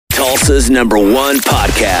Tulsa's #1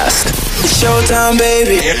 podcast. Showtime,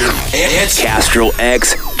 baby. It's Castro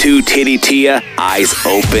X, Two Tittie Tia, Eyes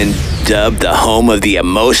Open, dubbed the home of the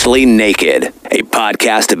emotionally naked. A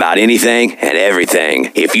podcast about anything and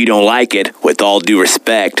everything. If you don't like it, with all due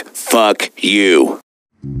respect, fuck you.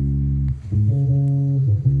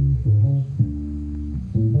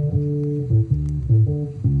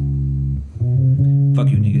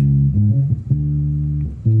 Fuck you, nigga.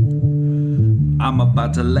 I'm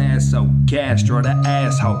about to lasso Castro, the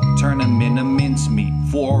asshole. Turn him into mincemeat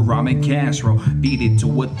for a ramen casserole. Beat it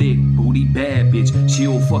to a thick booty bad bitch.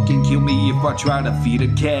 She'll fucking kill me if I try to feed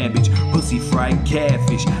her cabbage. Pussy fried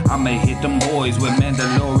catfish. I'ma hit them boys with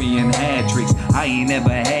Mandalorian hat tricks. I ain't never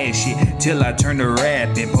had shit till I turn to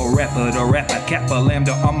rapping. Po rapper to rapper, Kappa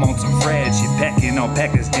Lambda, I'm on some frad shit. Packing on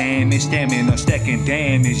packers damage, stamina, stacking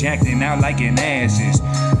damage. Acting out like an asses.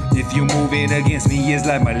 If you move it against me, it's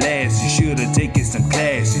like molasses. Should've taken some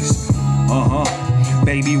classes.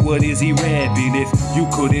 Baby, what is he rapping? If you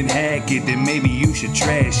couldn't hack it, then maybe you should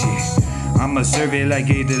trash it. I'ma serve it like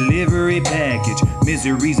a delivery package.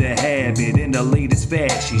 Misery's a habit in the latest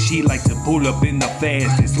fashion. She like to pull up in the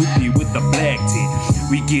fastest. Hoopy with the black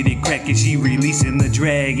tip. We get it crackin', she releasing the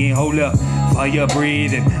dragon. Hold up, fire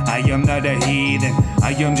breathing. I am not a heathen.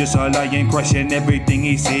 I am just a lion crushing everything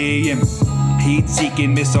he's saying.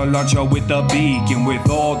 Heat-seeking missile launcher with a beacon. With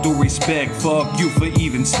all due respect, fuck you for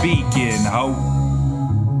even speaking, ho.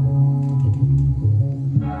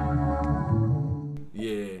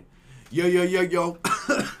 Yeah. Yo.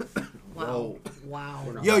 Wow.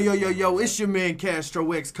 Wow. Yo. It's your man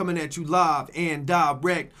Castro X coming at you live and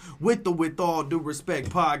direct with the With All Due Respect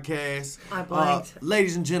podcast. I blanked.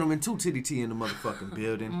 Ladies and gentlemen, Two Tittie Tea in the motherfucking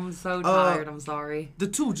building. I'm so tired. I'm sorry. The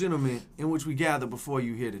two gentlemen in which we gather before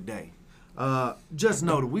you here today. Just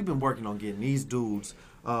know that we've been working on getting these dudes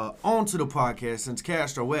onto the podcast since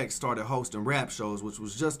Castro X started hosting rap shows, which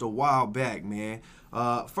was just a while back, man.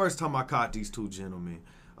 First time I caught these two gentlemen.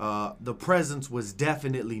 The presence was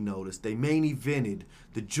definitely noticed. They main evented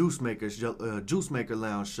the Juice Maker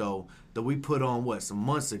Lounge show that we put on, some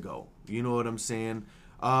months ago. You know what I'm saying?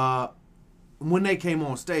 When they came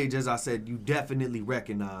on stage, as I said, you definitely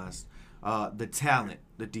recognized the talent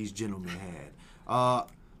that these gentlemen had.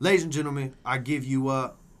 Ladies and gentlemen, I give you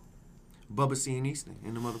Bubba C and Easton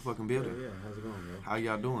in the motherfucking building. Yeah, how's it going, bro? How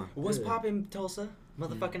y'all doing? What's poppin', Tulsa?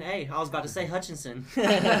 Motherfucking A. I was about to say Hutchinson.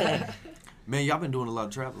 Man, y'all been doing a lot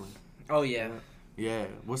of traveling. Oh, yeah. Yeah,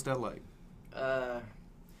 what's that like?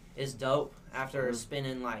 It's dope. After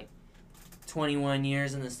spending, 21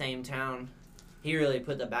 years in the same town, he really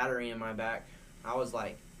put the battery in my back. I was,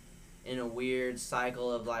 in a weird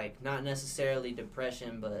cycle of, not necessarily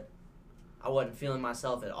depression, but I wasn't feeling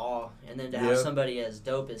myself at all. And then to have somebody as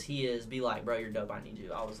dope as he is be like, bro, you're dope, I need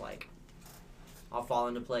you. I was like, I'll fall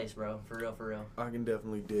into place, bro. For real. I can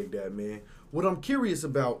definitely dig that, man. What I'm curious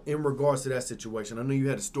about in regards to that situation, I know you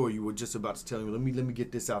had a story you were just about to tell me. Let me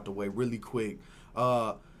get this out the way really quick.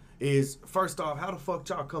 Is first off, how the fuck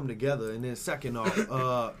y'all come together? And then second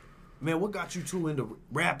off, man, what got you two into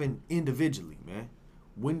rapping individually, man?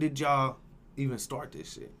 When did y'all even start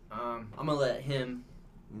this shit? I'm gonna let him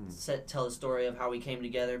tell the story of how we came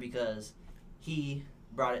together because he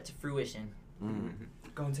brought it to fruition.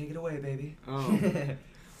 Go and take it away, baby.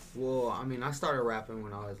 Well, I mean, I started rapping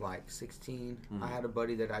when I was 16. I had a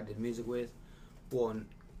buddy that I did music with. Well, and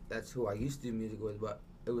that's who I used to do music with, but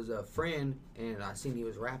it was a friend, and I seen he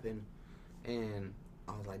was rapping, and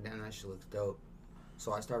I was like, damn, that shit looks dope.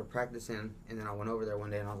 So I started practicing, and then I went over there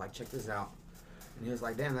one day, and I was like, check this out. And he was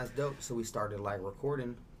like, damn, that's dope. So we started,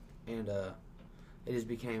 recording, and it just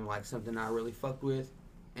became, something I really fucked with.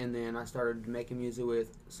 And then I started making music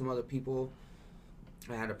with some other people.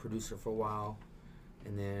 I had a producer for a while.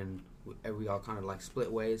 And then we all kind of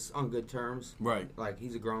split ways on good terms. Right.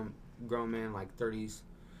 He's a grown man, 30s.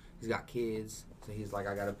 He's got kids. So he's like,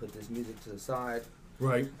 I got to put this music to the side.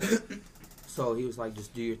 Right. So he was like,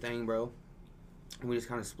 just do your thing, bro. And we just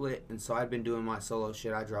kind of split. And so I'd been doing my solo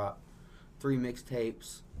shit. I dropped 3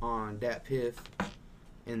 mixtapes on Dat Piff.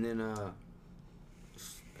 And then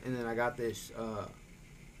I got this,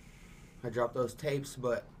 I dropped those tapes,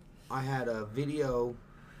 but I had a video.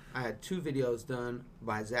 I had 2 videos done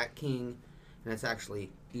by Zach King, and that's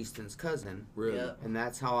actually Easton's cousin. Really? Yep. And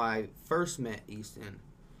that's how I first met Easton.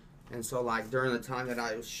 And so, during the time that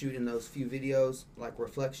I was shooting those few videos,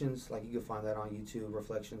 Reflections, you can find that on YouTube,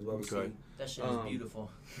 Reflections, Bubba C. That shit is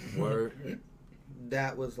beautiful. Word.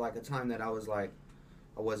 That was, a time that I was, I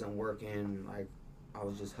wasn't working, I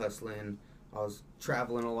was just hustling. I was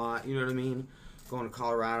traveling a lot, you know what I mean? Going to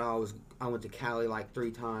Colorado, I went to Cali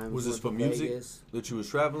 3 times. Was this for music that you was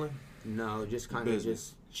traveling? No, just kind of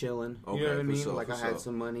just chilling. Okay, You know what I for mean? sure, Like for I had sure.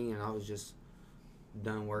 some money and I was just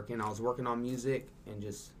done working. I was working on music and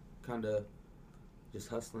just kind of just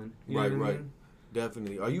hustling. You know Right, what I right. mean?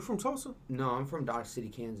 Definitely. Are you from Tulsa? No, I'm from Dodge City,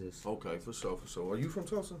 Kansas. Okay, for sure, for sure. Are you from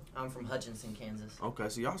Tulsa? I'm from Hutchinson, Kansas. Okay,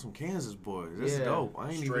 so y'all some Kansas boys. That's Yeah. dope. I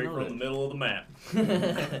ain't Straight even know from the that. middle of the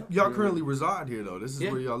map. Y'all currently reside here though. This is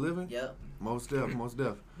Yeah. where y'all living? Yep. Most def, most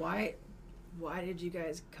def. Why did you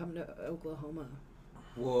guys come to Oklahoma?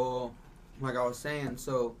 Well, like I was saying,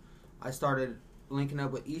 so I started linking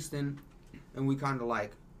up with Easton, and we kind of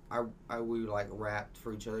like, we like rapped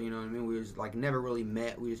for each other. You know what I mean? We was like never really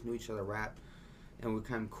met. We just knew each other rap, and we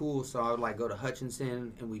kind of cool. So I would like go to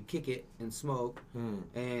Hutchinson and we'd kick it and smoke,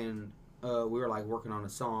 and we were like working on a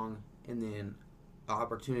song, and then an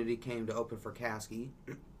opportunity came to open for Caskey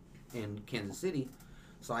in Kansas City.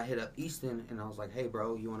 So I hit up Easton and I was like, "Hey,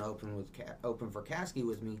 bro, you want to open for Caskey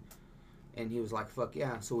with me?" And he was like, "Fuck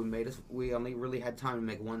yeah!" So we only really had time to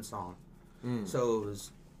make one song. So it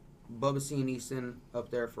was Bubba C and Easton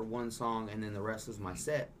up there for one song, and then the rest was my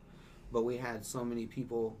set. But we had so many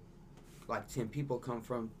people, like 10 people, come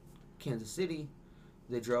from Kansas City.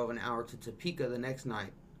 They drove an hour to Topeka the next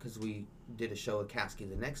night because we did a show at Caskey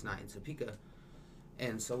the next night in Topeka.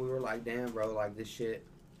 And so we were like, "Damn, bro, like this shit,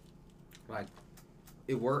 like."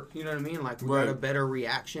 It worked, you know what I mean? Like we got a better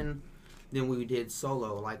reaction than we did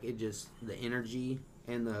solo. Like it just the energy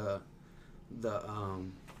and the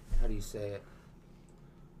how do you say it?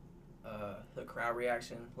 The crowd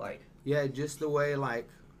reaction, like Yeah, just the way like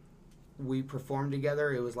we performed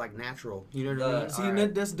together, it was like natural. You know what I mean? See,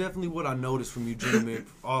 and that's definitely what I noticed from you gentlemen.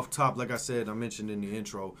 Off top, like I said, I mentioned in the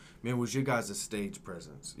intro, man, was your guys' stage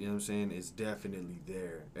presence. You know what I'm saying? It's definitely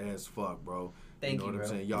there as fuck, bro. Thank know you, what bro. I'm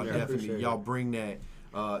saying? Y'all Yeah, definitely, appreciate y'all it. bring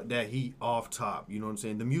that heat off top. You know what I'm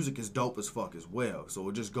saying? The music is dope as fuck as well, so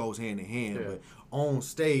it just goes hand in hand. Yeah. But on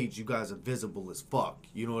stage, you guys are visible as fuck.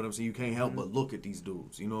 You know what I'm saying? You can't help but look at these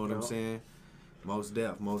dudes. You know what I'm Yeah. saying? Most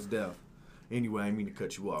def, most def. Anyway, I didn't mean to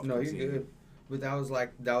cut you off. No, you're Continue. good. But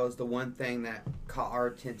that was the one thing that caught our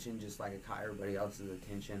attention, just like it caught everybody else's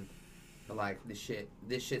attention. Like this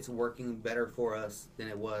shit's working better for us than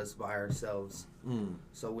it was by ourselves.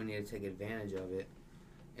 So we need to take advantage of it.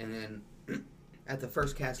 And then at the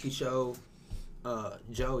first Caskey show,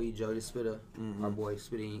 Joey Spitta, our boy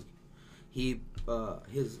Spitta Inc., he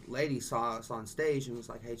his lady saw us on stage and was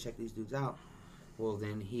like, "Hey, check these dudes out." Well,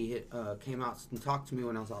 then he came out and talked to me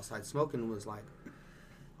when I was outside smoking and was like,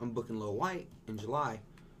 "I'm booking Lil White in July.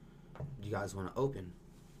 Do you guys want to open?"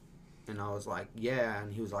 And I was like, "Yeah."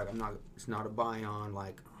 And he was like, it's not a buy-on.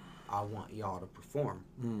 Like, I want y'all to perform.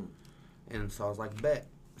 And so I was like, "Bet."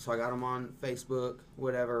 So I got him on Facebook,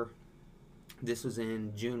 whatever. This was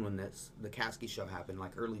in June when the Caskey show happened,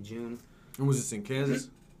 like early June. And was this in Kansas?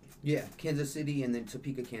 Yeah, Kansas City and then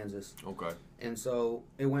Topeka, Kansas. Okay. And so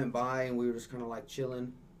it went by and we were just kind of like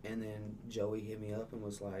chilling. And then Joey hit me up and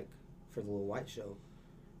was like, for the Lil White show.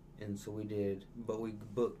 And so we did, but we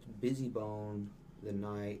booked Busy Bone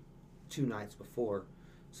the 2 nights before.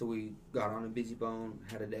 So we got on a Busy Bone,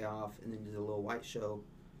 had a day off, and then did the Lil White show.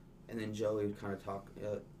 And then Joey would kind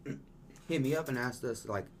of hit me up and asked us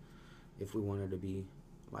like if we wanted to be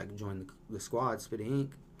like join the squad, Spitta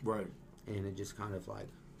Inc. Right. And it just kind of like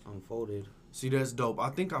unfolded. See, that's dope. I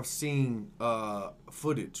think I've seen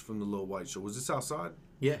footage from the Lil White show. Was this outside?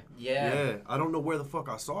 Yeah. yeah. I don't know where the fuck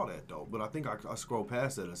I saw that though, but I think I scrolled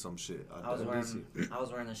past it or some shit. I was did see.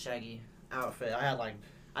 wearing a Shaggy outfit.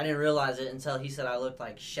 I didn't realize it until he said I looked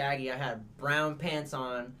like Shaggy. I had brown pants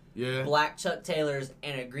on, Yeah, black Chuck Taylors,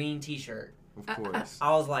 and a green T-shirt. of course.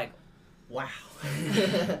 I was like, wow.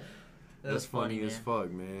 That That's was funny man. as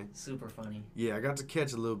fuck, man. Super funny. Yeah, I got to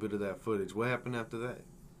catch a little bit of that footage. What happened after that?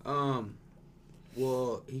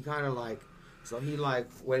 Well, he kind of like, so he like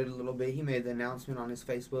waited a little bit. He made the announcement on his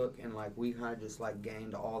Facebook, and like we kind of just like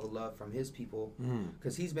gained all the love from his people,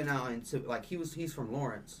 because he's been out into like he's from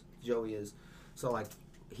Lawrence. Joey is, so like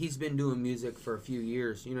he's been doing music for a few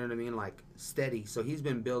years. You know what I mean? Like steady. So he's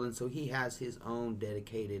been building. So he has his own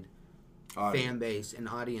dedicated fan base and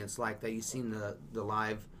audience. Like that you seen the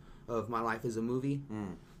live of My Life as a Movie.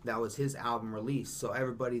 That was his album release. So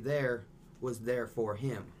everybody there was there for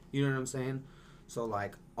him. You know what I'm saying? So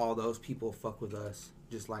like all those people fuck with us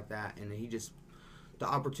just like that, and he just the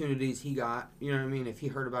opportunities he got. You know what I mean? If he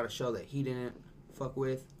heard about a show that he didn't fuck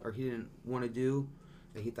with or he didn't want to do,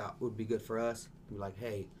 that he thought would be good for us, he'd be like,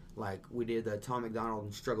 hey, like we did the Tom McDonald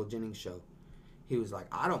and Struggle Jennings show. He was like,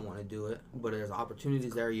 I don't want to do it, but there's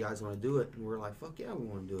opportunities there. You guys want to do it? And we're like, fuck yeah, we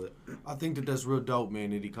want to do it. I think that's real dope, man,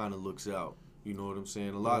 that he kind of looks out. You know what I'm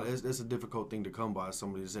saying? It's a difficult thing to come by.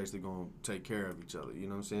 Somebody that's actually gonna take care of each other. You know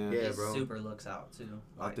what I'm saying? Yeah, He bro. super looks out too.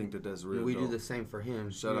 I think that's real. We dope. do the same for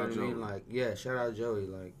him. Shout you know out what Joey. I mean? Like, yeah, shout out Joey.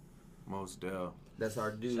 Like, Most definitely. that's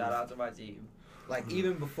our dude. Shout out to my team. Like,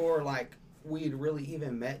 even before, like, we'd really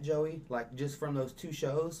even met Joey, like, just from those 2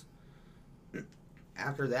 shows,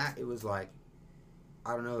 after that, it was like,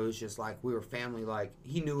 I don't know, it was just like we were family. Like,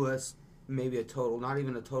 he knew us maybe not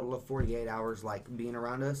even a total of 48 hours, like, being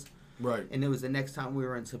around us. Right. And it was the next time we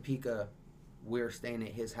were in Topeka, we were staying at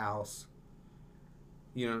his house.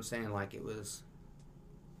 You know what I'm saying? Like, it was,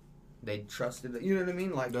 they trusted it. You know what I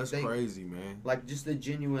mean? Like, That's crazy, man. Like, just the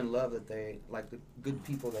genuine love that they, like, the good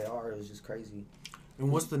people they are is just crazy.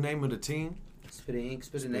 And what's the name of the team? Spit Ink,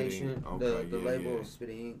 Spit Spit Nation. Ink. Okay, The yeah, label yeah. is Spit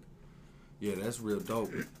Ink. Yeah, that's real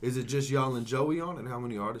dope. Is it just y'all and Joey on it? How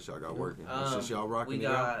many artists y'all got working? It's just y'all rocking We it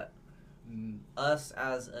out? got us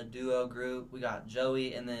as a duo group. We got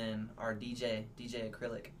Joey and then our DJ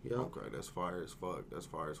Acrylic. Yep. Okay, that's fire as fuck.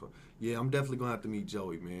 Yeah, I'm definitely gonna have to meet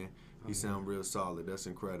Joey, man. He sound real solid. That's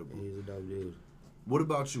incredible. He's a dope dude. What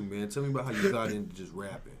about you, man? Tell me about how you got into just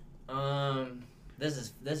rapping.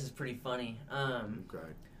 This is pretty funny. Okay.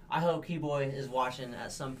 I hope Keyboy is watching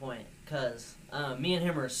at some point, cause me and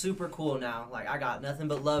him are super cool now. Like, I got nothing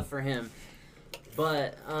but love for him.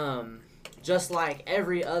 But just like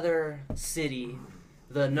every other city,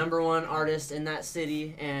 the #1 artist in that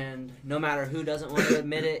city, and no matter who doesn't want to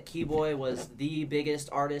admit it, Keyboy was the biggest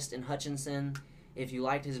artist in Hutchinson, if you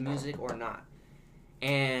liked his music or not.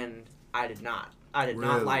 And I did not. I did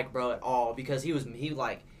not Really? like bro at all, because he's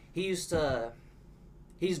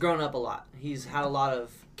grown up a lot. He's had a lot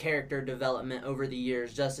of character development over the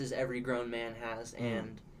years, just as every grown man has.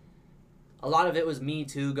 And a lot of it was me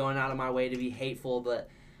too, going out of my way to be hateful. But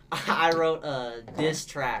I wrote a diss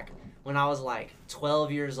track when I was like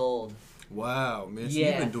 12 years old. Wow, man. So Yeah.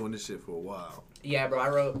 you've been doing this shit for a while. Yeah, bro. I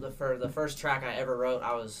wrote the first track I ever wrote.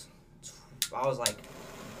 I was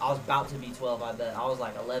about to be 12. I bet I was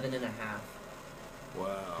like 11 and a half.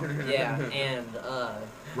 Wow. Yeah, and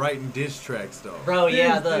Writing diss tracks though. bro,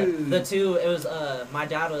 yeah, the two, it was my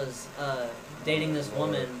dad was dating this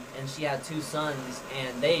woman, and she had 2 sons,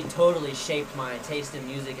 and they totally shaped my taste in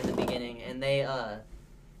music in the beginning, and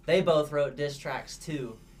they both wrote diss tracks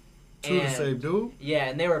too. Two the And- same dude? Yeah,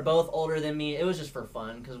 and they were both older than me. It was just for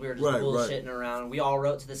fun, because we were just Right, bullshitting around. We all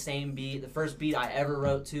wrote to the same beat. The first beat I ever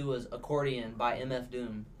wrote to was Accordion by MF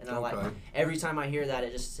Doom. And I Okay. every time I hear that,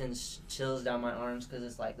 it just sends chills down my arms, because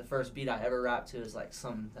it's like the first beat I ever rapped to is like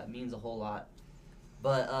something that means a whole lot.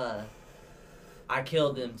 But I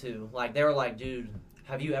killed them too. Like, they were like, dude,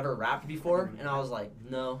 have you ever rapped before? And I was like,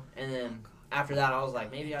 no. And then after that, I was like,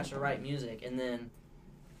 maybe I should write music. And then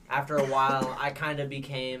after a while, I kind of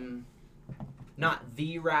became not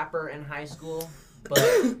the rapper in high school, but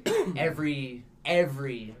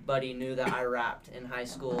everybody knew that I rapped in high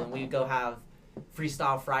school, and we'd go have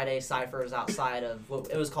Freestyle Friday ciphers outside of what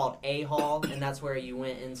it was called A Hall, and that's where you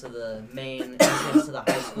went into the main entrance to the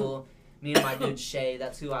high school. Me and my dude Shay,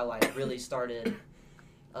 that's who I like really started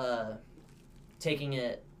not taking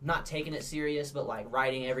it serious, but like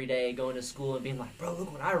writing every day, going to school and being like, bro,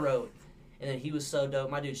 look what I wrote. And then he was so dope.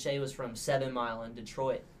 My dude Shay was from 7 Mile in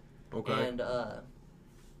Detroit. Okay. And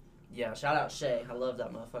yeah, shout out Shay. I love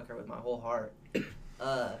that motherfucker with my whole heart.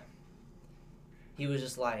 He was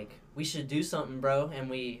just like, we should do something, bro. And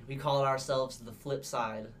we called ourselves The Flip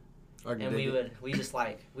Side. I can And dig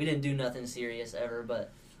we didn't do nothing serious ever,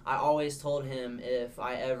 but I always told him if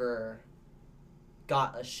I ever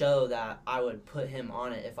got a show that I would put him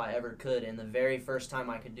on it if I ever could. And the very first time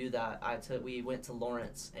I could do that, we went to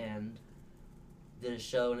Lawrence and did a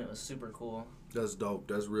show, and it was super cool. That's dope.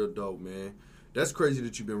 That's real dope, man. That's crazy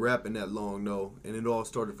that you've been rapping that long, though, and it all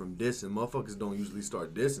started from dissing. Motherfuckers don't usually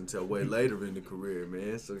start dissing until way later in the career,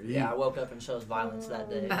 man. So Yeah, I woke up and chose violence that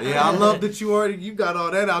day. Yeah, I love that you got all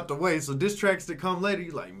that out the way. So diss tracks that come later,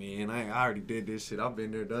 you like, man, I already did this shit. I've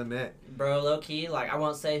been there, done that. Bro, low key, like, I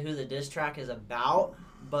won't say who the diss track is about,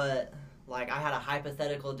 but like, I had a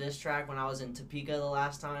hypothetical diss track when I was in Topeka the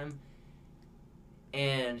last time,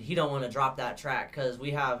 and he don't want to drop that track because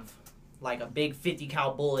we have like a big 50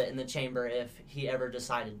 cal bullet in the chamber if he ever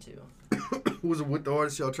decided to. Was it with the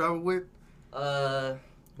artist y'all traveled with? What's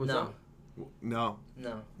No. up? No.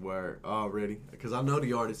 No. Word. Already. Because I know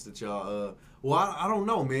the artists that y'all, well, I don't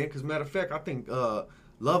know, man. Because matter of fact, I think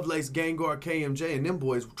Lovelace, Gangar, KMJ, and them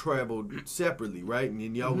boys traveled separately, right? And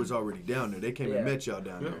then y'all was already down there. They came and Yeah. met y'all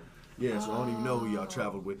down there. Yeah, so I don't even know who y'all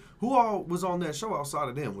traveled with. Who all was on that show outside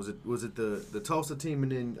of them? Was it the Tulsa team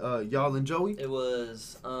and then y'all and Joey? It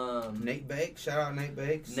was Nate Bakes. Shout out Nate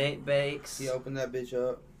Bakes. Nate Bakes, He opened that bitch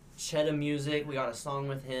up. Cheddar Music, we got a song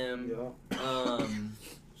with him. Yeah.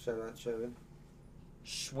 Shout out Cheddar.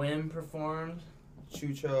 Schwim performed.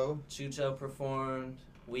 Chucho performed.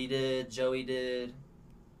 We did. Joey did.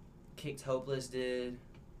 Kicked Hopeless did.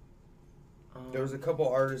 There was a couple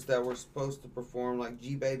artists that were supposed to perform, like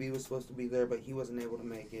G Baby was supposed to be there, but he wasn't able to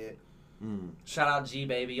make it. Shout out G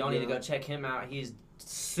Baby. Y'all need to go check him out. He's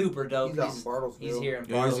super dope. He's out in Bartlesville. He's here in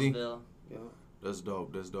Yeah, is he? Bartlesville. Yeah. That's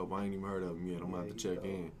dope. That's dope. I ain't even heard of him yet. I'm gonna have to check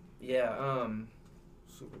in. Yeah.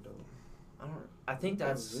 Super dope. I think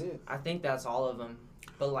That was that's. it. I think that's all of them.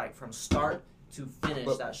 But like from start to finish,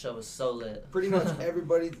 But that show was so lit. Pretty much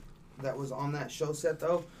everybody that was on that show set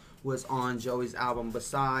though was on Joey's album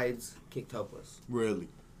besides Kicked Hopeless. Really?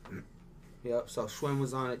 Yep. So Schwim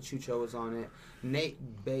was on it. Chucho was on it. Nate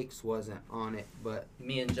Bakes wasn't on it, but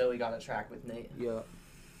Me and Joey got a track with Nate. yep.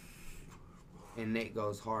 And Nate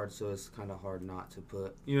goes hard, so it's kind of hard not to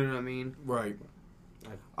put. You know what I mean? Right.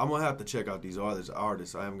 I'm gonna have to check out these artists.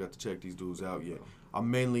 I haven't got to check these dudes out yet. I'm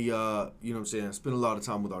mainly, you know what I'm saying, I spend a lot of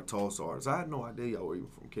time with our Tulsa artists. I had no idea y'all were even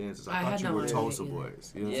from Kansas. I thought had you no were idea Tulsa either.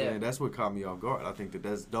 boys. You know what I'm Yeah. saying? That's what caught me off guard. I think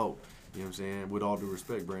that's dope. You know what I'm saying? With all due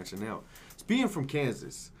respect, branching out. Speaking from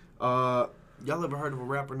Kansas, y'all ever heard of a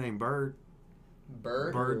rapper named Bird?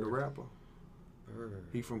 Bird? Bird the rapper.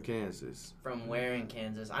 He from Kansas. From where in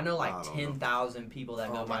Kansas? I know like I don't know. 10,000 people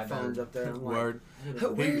that go my by phone's Bird. up there. I'm like, Word.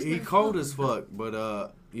 Where's He my cold phone? as fuck,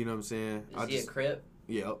 but you know what I'm saying? Is he a Crip?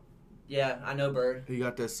 Yep. Yeah, I know Bird. He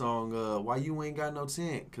got that song, Why You Ain't Got No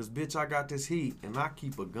Tent? Cause bitch, I got this heat, and I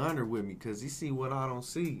keep a gunner with me, cause he see what I don't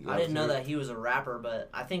see. I didn't know that he was a rapper, but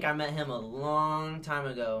I think I met him a long time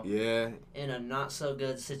ago Yeah. in a not so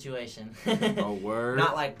good situation. Oh, word.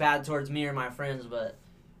 Not like bad towards me or my friends, but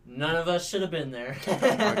none of us should have been there.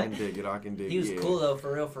 I can dig it. I can dig it. He was yeah. cool though,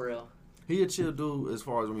 for real. He a chill dude as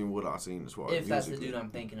far as, what I've seen as far as If that's the musically. dude I'm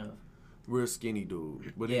thinking of. Real skinny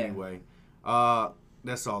dude. But Yeah. anyway,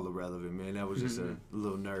 that's all irrelevant, man. That was just a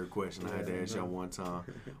little nerd question I had to ask y'all one time.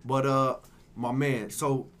 But, my man,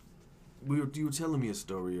 so you were telling me a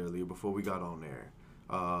story earlier before we got on there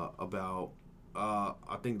about,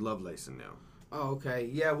 I think, Lovelace and them. Oh, okay.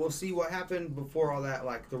 Yeah, we'll see what happened before all that.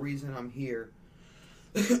 Like, the reason I'm here,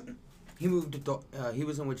 he moved to, he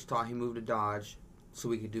was in Wichita. He moved to Dodge so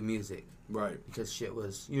we could do music. Right. Because shit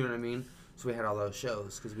was, you know what I mean? So we had all those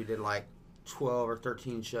shows because we did like 12 or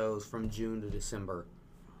 13 shows from June to December.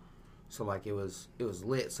 So like it was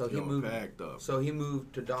lit. So he moved. Packed up. So he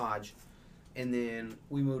moved to Dodge, and then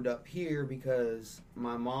we moved up here because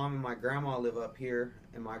my mom and my grandma live up here,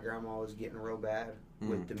 and my grandma was getting real bad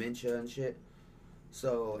with dementia and shit.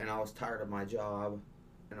 So, and I was tired of my job,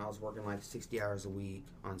 and I was working like 60 hours a week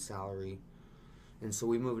on salary, and so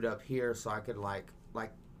we moved up here so I could like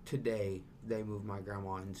today they moved my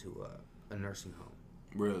grandma into a nursing home.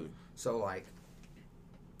 Really? So like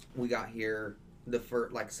we got here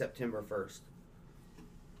September 1st.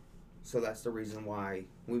 So that's the reason why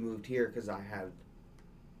we moved here, because I had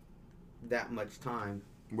that much time.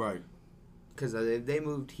 Right. Because they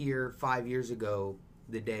moved here 5 years ago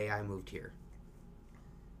the day I moved here.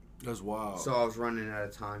 That's wild. So I was running out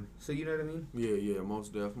of time. So you know what I mean? Yeah,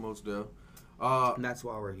 most def. And that's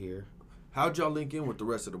why we're here. How'd y'all link in with the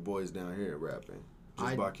rest of the boys down here rapping?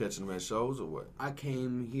 Just by catching them at shows or what? I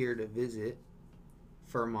came here to visit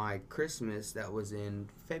for my Christmas that was in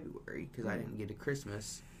February because I didn't get a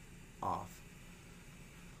Christmas off.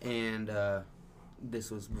 And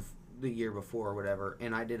this was the year before or whatever.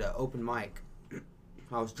 And I did an open mic.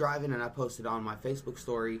 I was driving and I posted on my Facebook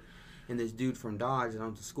story. And this dude from Dodge that I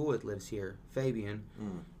went to school with lives here, Fabian.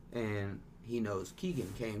 And he knows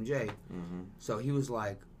Keegan, KMJ. So he was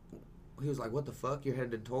like, what the fuck? You're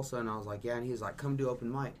headed to Tulsa? And I was like, yeah. And he was like, come do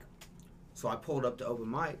open mic. So I pulled up to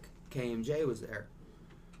open mic. KMJ was there.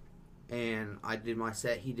 And I did my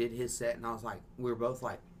set. He did his set. And I was like, we were both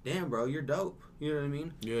like, damn, bro, you're dope. You know what I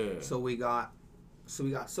mean? Yeah. So we got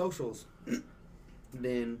socials.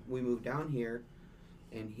 Then we moved down here.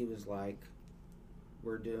 And he was like,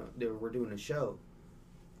 we're doing a show.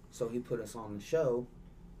 So he put us on the show.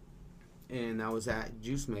 And that was at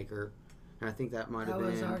Juice Maker. And I think that might have been...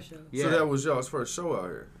 That was our show. Yeah. So that was y'all's first show out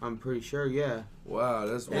here? I'm pretty sure, yeah. Wow,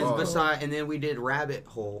 that's And wild. and then we did Rabbit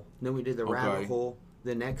Hole. Then we did the Rabbit Hole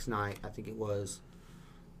the next night, I think it was.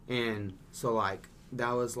 And so, like, that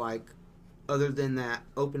was, like, other than that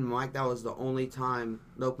open mic, that was the only time...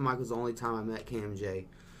 The open mic was the only time I met KMJ.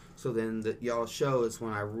 So then y'all's show is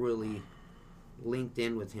when I really linked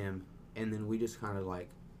in with him. And then we just kind of, like...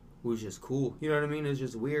 It was just cool. You know what I mean? It was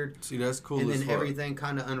just weird. See, that's cool And as then fuck. everything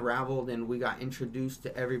kind of unraveled, and we got introduced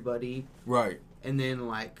to everybody. Right. And then,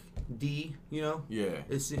 like, D, you know. Yeah.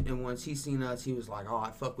 And once he seen us, he was like, "Oh,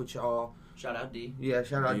 I fuck with y'all." Shout out D. Yeah,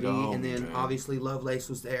 shout out D D. the homie, And then man. obviously Lovelace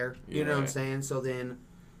was there. You know what I'm Yeah. saying? So then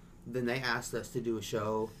they asked us to do a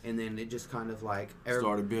show, and then it just kind of like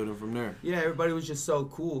Started building from there. Yeah, everybody was just so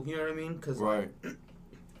cool. You know what I mean? Because Right.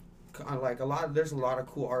 like there's a lot of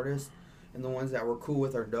cool artists, and the ones that we're cool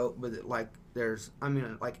with are dope. But like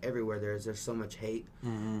like everywhere there's so much hate.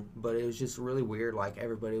 Mm-hmm. But it was just really weird. Like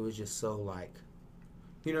everybody was just so like,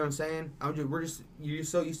 you know what I'm saying? You're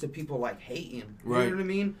so used to people like hating. You Right. know what I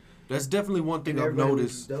mean? That's definitely one thing And I've everybody was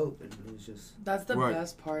noticed. dope, and it was just That's the Right.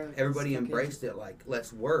 best part. everybody It's fucking- embraced it. Like,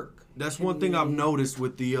 let's work. That's one thing I've noticed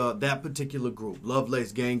with the that particular group: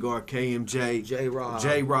 Lovelace, Gengar, KMJ,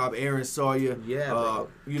 J-Rob, Aaron Sawyer. Yeah, bro.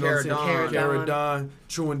 You know what I'm saying? Cara Don,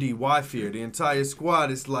 True and D, Y-Fear. The entire squad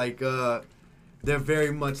is like they're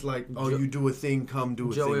very much like, you do a thing, come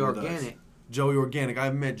do a Joey thing with Organic. us. Joey Organic. I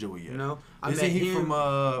haven't met Joey yet. You know, I Isn't met he him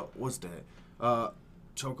from what's that?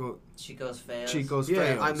 Chico's Fails. Chico's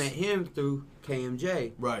Yeah, Fails. I met him through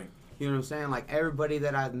KMJ. Right. You know what I'm saying? Like everybody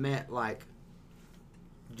that I've met, like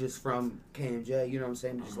just from KMJ. You know what I'm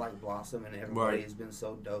saying? Just like Blossom, and everybody Right. has been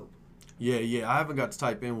so dope. Yeah. I haven't got to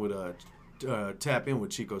tap in with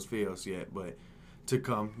Chico's Fails yet, but to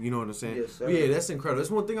come, you know what I'm saying? Yes, sir. Yeah, that's incredible.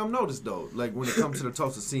 That's one thing I've noticed though. Like when it comes to the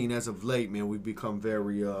Tulsa scene, as of late, man, we've become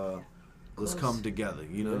very let's come together.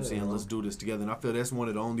 You know what I'm saying? Let's do this together. And I feel that's one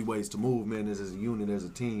of the only ways to move, man, is as a unit, as a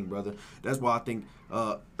team, brother. That's why I think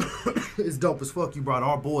it's dope as fuck you brought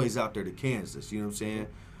our boys out there to Kansas. You know what I'm saying?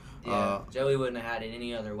 Yeah, Joey wouldn't have had it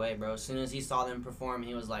any other way, bro. As soon as he saw them perform,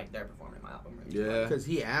 he was like, they're performing my album. Yeah. Because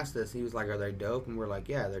he asked us, he was like, "Are they dope?" And we're like,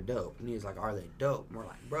 "Yeah, they're dope." And he was like, "Are they dope?" And we're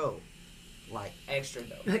like, "Bro, like, Extra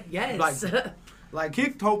dope. Yes. like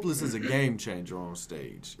Kicked Hopeless is a game changer on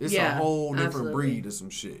stage. It's a Yeah, whole different absolutely. breed of some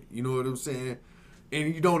shit. You know what I'm saying?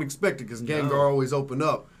 And you don't expect it because Gengar No. always open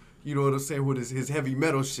up. You know what I'm saying, with his heavy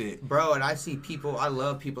metal shit. bro." And I see people. I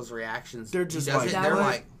love people's reactions. They're just He does like, it, That they're was-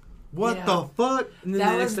 like, What Yeah. the fuck? and then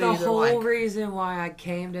That the was next the thing they're whole like, reason why I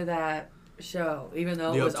came to that show, even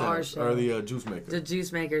though it was Uptown, our show. or the Juice Maker. The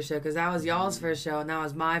Juice Maker show, because that was y'all's first show, and that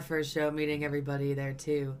was my first show meeting everybody there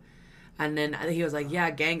too. And then he was like,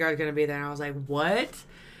 "Yeah, Gengar's gonna be there," and I was like, "What?"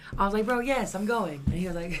 I was like, "Bro, yes, I'm going." And he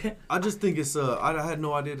was like, I just think it's I had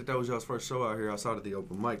no idea that was y'all's first show out here outside of the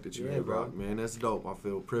open mic that you Yeah, had, bro. rock, man. That's dope. I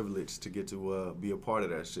feel privileged to get to be a part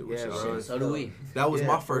of that shit with Yeah, y'all. bro. So do we. That was Yeah,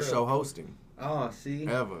 my for first real. show hosting "Oh, see,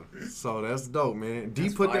 ever. So that's dope, man. D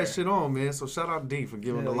That's put fire. that shit on, man. So shout out to D for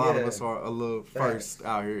giving Hell a lot yeah. of us a little first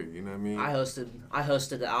out here. You know what I mean? I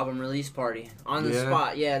hosted the album release party on the Yeah?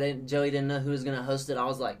 spot. Yeah, Joey didn't know who was gonna host it. I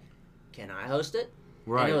was like, "Can I host it?"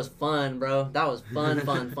 Right. And it was fun, bro. That was fun.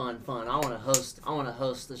 I want to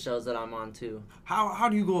host the shows that I'm on too. How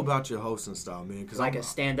do you go about your hosting style, man? Because Like a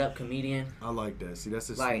stand-up comedian, I like that. See, that's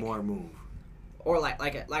a like- smart move. or like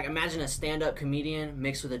imagine a stand-up comedian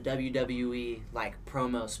mixed with a WWE like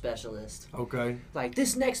promo specialist. Okay. Like,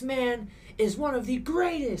 this next man is one of the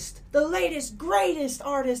greatest, the latest, greatest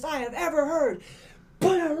artist I have ever heard.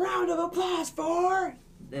 Put a round of applause for.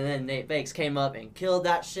 And then Nate Bakes came up and killed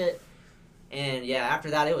that shit. And yeah, after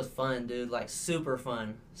that, it was fun, dude. Like, super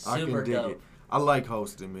fun. I Super can dig dope. it. I like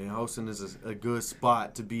hosting, man. Hosting is a good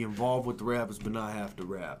spot to be involved with the rappers, but not have to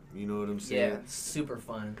rap. You know what I'm saying? Yeah, super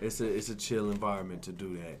fun. It's a chill environment to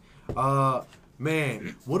do that.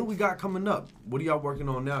 Man, what do we got coming up? What are y'all working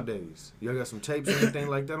on nowadays? Y'all got some tapes or anything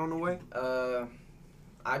like that on the way?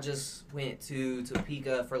 I just went to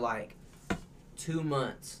Topeka for like 2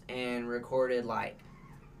 months and recorded like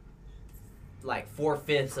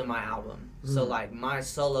 4/5 of my album. So like my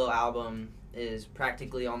solo album is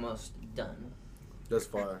practically almost done. That's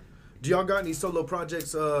fire. Do y'all got any solo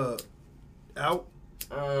projects out?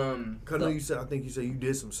 Cause I think you said you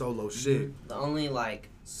did some solo shit. The only like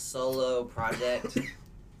solo project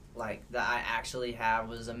like that I actually have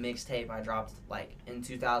was a mixtape I dropped like in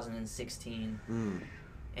 2016,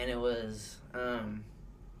 and it was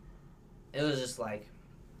just like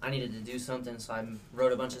I needed to do something, so I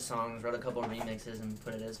wrote a bunch of songs, wrote a couple of remixes, and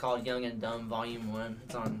put it. It's called Young and Dumb Volume 1.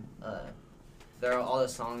 It's on. All the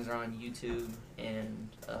songs are on YouTube, and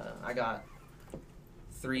I got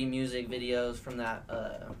 3 music videos from that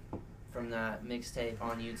mixtape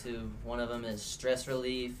on YouTube. One of them is Stress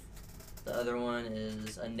Relief. The other one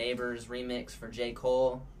is a Neighbors remix for J.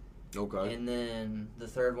 Cole. Okay. And then the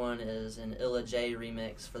third one is an Illa J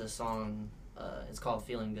remix for the song. It's called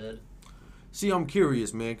Feeling Good. See, I'm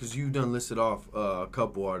curious, man, because you done listed off a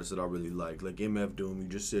couple artists that I really like MF Doom. You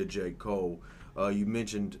just said J. Cole. You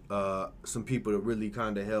mentioned some people that really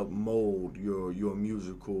kind of helped mold your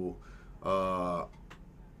musical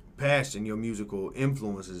passion, your musical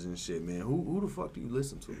influences and shit, man. Who the fuck do you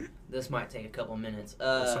listen to? This might take a couple minutes.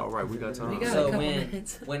 It's all right. We got time. We got a So couple when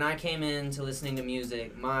minutes. when I came into listening to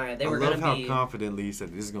music, they I were love gonna how be confidently he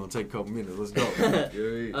said this is gonna take a couple minutes. Let's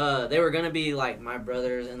go. they were gonna be like my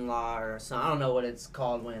brothers-in-law or something. I don't know what it's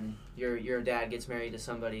called when your dad gets married to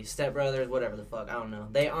somebody, stepbrothers, whatever the fuck. I don't know.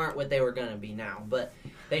 They aren't what they were gonna be now, but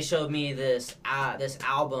they showed me this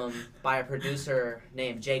album by a producer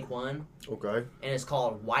named Jake One, Okay. and it's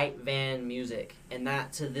called White Van Music, and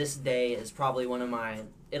that to this day is probably one of my.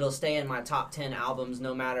 It'll stay in my top 10 albums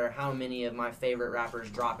no matter how many of my favorite rappers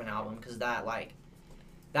drop an album, because that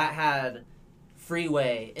had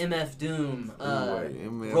Freeway, MF Doom,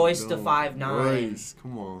 Royce da 5'9", Royce,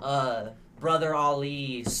 come on. Brother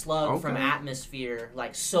Ali, Slug from Okay. Atmosphere,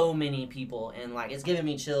 like so many people, and like it's giving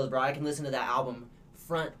me chills, bro. I can listen to that album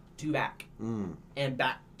front to back and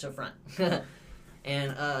back to front.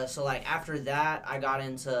 And so like after that, I got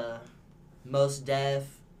into Mos Def,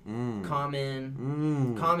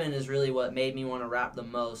 Common. Common is really what made me want to rap the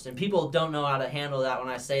most, and people don't know how to handle that when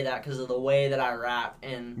I say that because of the way that I rap.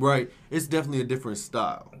 And Right, it's definitely a different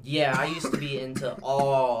style. yeah, I used to be into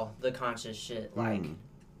all the conscious shit. Like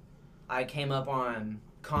I came up on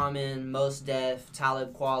Common, Mos Def,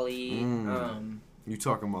 Talib Kweli. You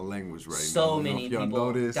talking my language right now. So I don't know many if y'all people,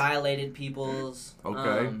 know this. Dilated Peoples,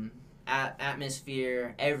 Okay.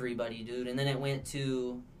 Atmosphere, everybody, dude. And then it went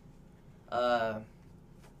to,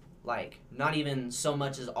 like, not even so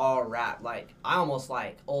much as all rap. Like, I almost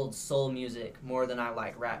like old soul music more than I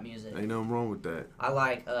like rap music. Ain't nothing wrong with that. I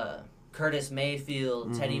like Curtis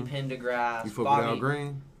Mayfield, Teddy Pendergrass, You fuck with Bobby, Al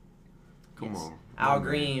Green? Come Yes. on. Al My man.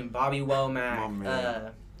 Green, Bobby My Womack,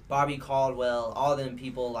 man. Bobby Caldwell, all them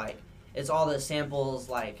people, like, it's all the samples,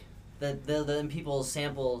 like, the people's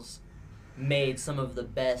samples made some of the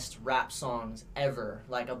best rap songs ever.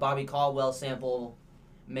 Like, a Bobby Caldwell sample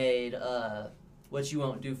made, What You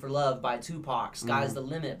Won't Do for Love by Tupac, Sky's the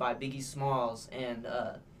Limit by Biggie Smalls, and,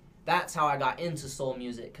 that's how I got into soul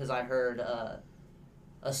music, because I heard, a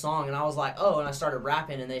song, and I was like, oh, and I started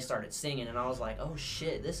rapping, and they started singing, and I was like, oh,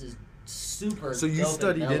 shit, this is super So you dope and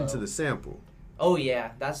studied mellow. into the sample. Oh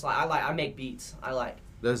yeah, that's like I make beats.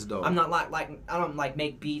 That's dope. I'm not like I don't like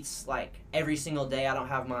make beats like every single day. I don't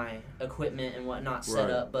have my equipment and whatnot set Right.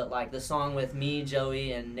 up, but like the song with me,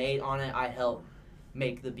 Joey, and Nate on it, I helped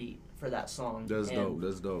make the beat for that song. That's And, dope.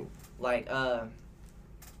 That's dope. Like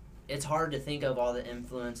it's hard to think of all the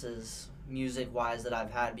influences music wise that I've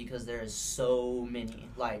had because there is so many.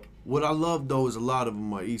 Like What I love though is a lot of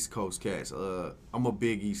them are East Coast cats. I'm a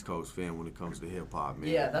big East Coast fan when it comes to hip hop, man.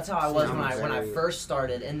 yeah, that's how I was I'm when I very- first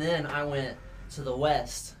started, and then I went to the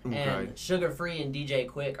West, Okay. and Sugar Free and DJ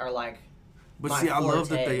Quick are like. But my see, I love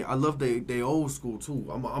that forte. they old school too.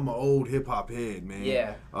 I'm an old hip hop head, man.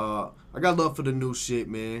 Yeah. I got love for the new shit,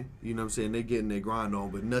 man. You know what I'm saying? They getting their grind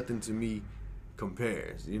on, but nothing to me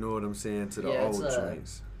compares. You know what I'm saying, to the Yeah, it's, old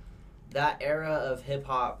joints. That era of hip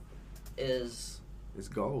hop is It's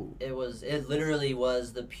gold. it literally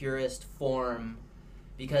was the purest form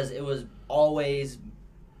because it was always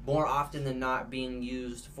more often than not being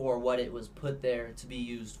used for what it was put there to be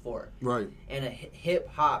used for. Right. And a hip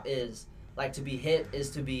hop is like to be hip is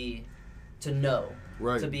to know,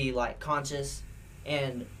 Right. to be like conscious,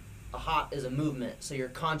 and a hop is a movement. So you're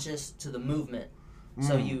conscious to the movement.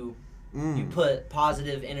 So you put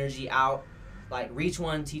positive energy out. Like, reach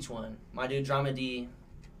one, teach one. My dude Drama D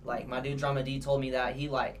told me that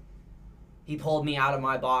he pulled me out of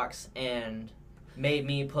my box and made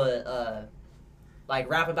me put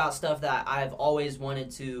rap about stuff that I've always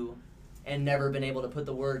wanted to and never been able to put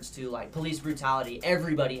the words to, like police brutality.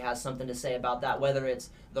 Everybody has something to say about that, whether it's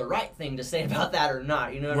the right thing to say about that or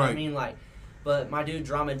not. You know what I Right. mean? Like, but my dude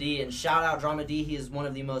Drama D, and shout out Drama D, he is one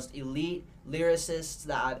of the most elite lyricists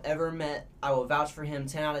that I've ever met. I will vouch for him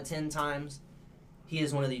 10 out of 10 times. He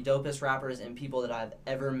is one of the dopest rappers and people that I've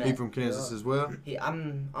ever met. He from Kansas as well?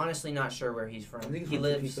 I'm honestly not sure where he's from. I think he's He from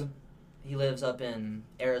lives Topeka. he lives up in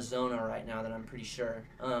Arizona right now, that I'm pretty sure.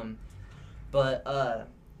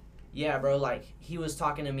 Yeah, bro, like, he was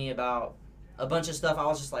talking to me about a bunch of stuff. I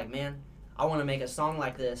was just like, man, I want to make a song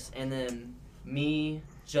like this. And then me,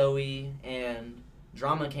 Joey, and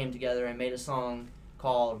Drama came together and made a song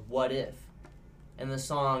called What If. And the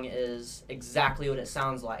song is exactly what it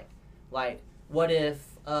sounds like. Like, what if,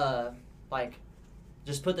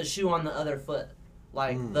 just put the shoe on the other foot.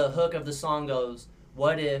 Like, the hook of the song goes,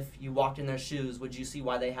 what if you walked in their shoes, would you see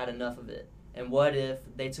why they had enough of it? And what if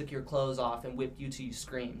they took your clothes off and whipped you till you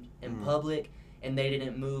screamed in public and they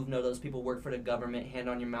didn't move? No, those people work for the government. Hand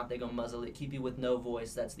on your mouth, they gonna muzzle it. Keep you with no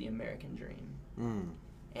voice. That's the American dream.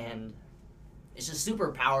 And it's just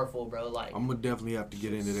super powerful, bro. Like, I'm gonna definitely have to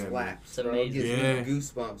get into that, man. Slaps, It's bro. amazing. Gives Yeah. me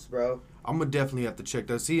goosebumps, bro. I'm gonna definitely have to check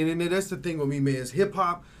that. See, and that's the thing with me, man. Is hip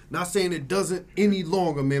hop. Not saying it doesn't any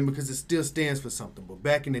longer, man, because it still stands for something. But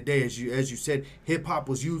back in the day, as you said, hip hop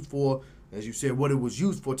was used for, as you said, what it was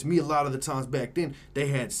used for. To me, a lot of the times back then, they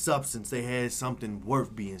had substance. They had something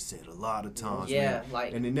worth being said. A lot of times, Yeah, man.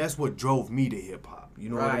 like- and then that's what drove me to hip hop. You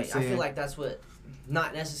know what I'm right. saying? I feel like that's what,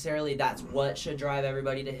 not necessarily that's what should drive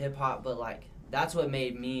everybody to hip hop, but like that's what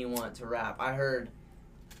made me want to rap. I heard,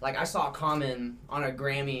 like, I saw Common on a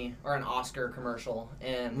Grammy or an Oscar commercial,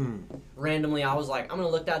 and randomly I was like, I'm gonna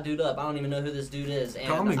look that dude up. I don't even know who this dude is. And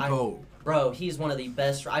Common Cold. Bro, he's one of the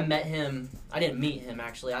best. I met him. I didn't meet him,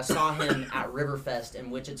 actually. I saw him at Riverfest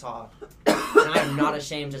in Wichita. And I'm not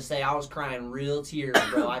ashamed to say I was crying real tears,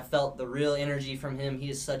 bro. I felt the real energy from him.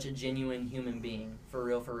 He is such a genuine human being. For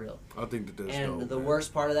real, for real. I think that's And dope, the man.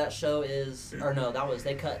 worst part of that show is, or no, that was,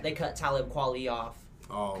 they cut Talib Kweli off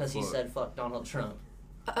Oh, because he fuck. said fuck Donald Trump.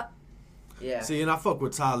 Yeah. See, and I fuck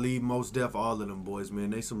with Talib, Most Def, all of them boys, man.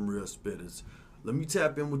 They some real spitters. Let me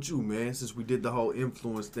tap in with you, man. Since we did the whole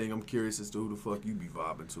influence thing, I'm curious as to who the fuck you be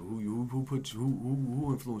vibing to. Who put you?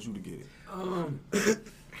 Who influenced you to get it?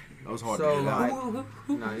 That was hard So to get like, out.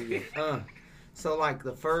 no, you get. So like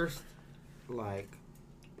the first, like,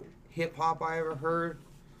 hip hop I ever heard.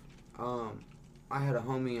 I had a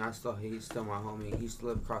homie. He's still my homie. He used to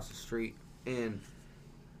live across the street, and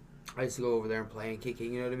I used to go over there and play and kick it.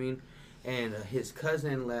 You know what I mean? And his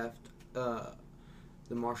cousin left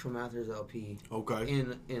the Marshall Mathers LP Okay,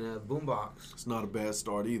 in a boombox. it's not a bad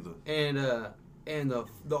start either. And the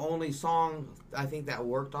only song I think that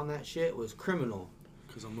worked on that shit was "Criminal."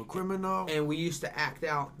 Cause I'm a criminal. And we used to act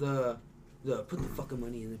out the put the fucking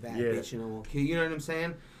money in the bag, Yeah. bitch, and I won't kill you. You know what I'm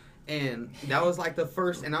saying? And that was like the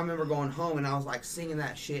first. And I remember going home and I was like singing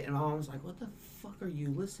that shit, and my mom was like, "What the fuck are you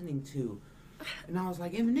listening to?" And I was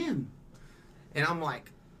like, "Eminem." And I'm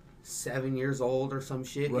like 7 years old or some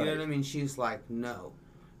shit. You know Right. what I mean? She's like, "No."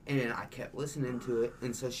 And I kept listening to it,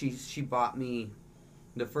 and so she bought me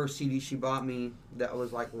the first CD she bought me that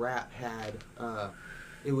was like rap had.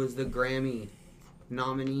 It was the Grammy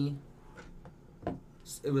nominee.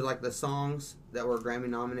 It was like the songs that were Grammy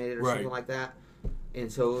nominated or Right. something like that.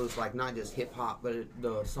 And so it was like not just hip hop, but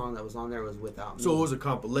the song that was on there was Without Me. So it was a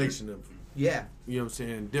compilation of, Yeah, you know what I'm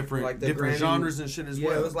saying, different like the different Grammy- genres and shit as yeah.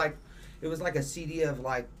 well. It was like a CD of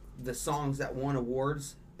like the songs that won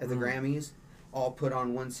awards at the Grammys, all put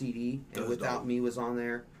on one CD, and That's Without dope. Me was on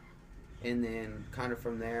there. And then kind of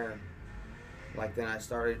from there, like then I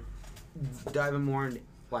started diving more into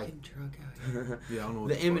like Drug out here. Yeah, I don't know what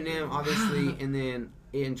the the fuck Eminem, that is. obviously, and then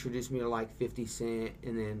it introduced me to like 50 Cent,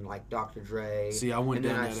 and then like Dr. Dre. See, I went and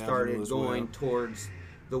then down I that started avenue as going well. towards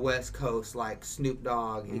the West Coast, like Snoop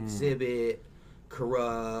Dogg, Exhibit,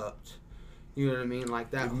 Corrupt. You know what I mean?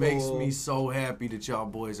 Like that. It makes me so happy that y'all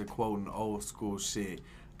boys are quoting old school shit.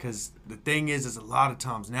 Because the thing is a lot of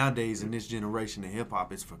times nowadays in this generation of hip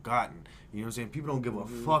hop, it's forgotten. You know what I'm saying? People don't give a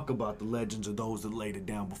fuck about the legends of those that laid it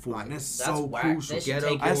down before. Like, and that's That's so whack. crucial. They should Ghetto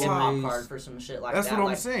take your Boys. hip hop card for some shit like That's that. what I'm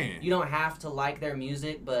Like, saying. You don't have to like their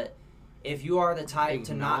music, but if you are the type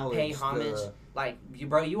to not pay Acknowledge homage, the- like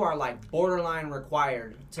you are like borderline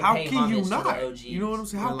required to How pay can homage you to the not? OGs. You know what I'm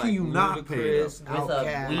saying? How Like can you not pay it Ludacris, up? With a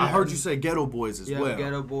Outkast. weed- I heard you say Ghetto Boys as Yeah, well.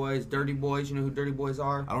 Ghetto Boys, Dirty Boys. You know who Dirty Boys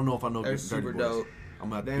are? I don't know if I know They're Dirty super Boys. dope. I'm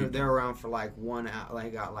gonna have to They're peep they're them. around for like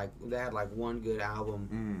they had like one good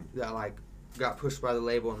album that like got pushed by the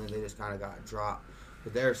label, and then they just kind of got dropped.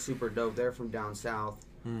 But they're super dope. They're from down south.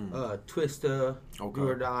 Twista, Okay. Do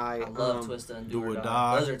or Die. I love Twista and Do or Die.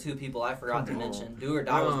 Die. Those are two people I forgot to mention. Do or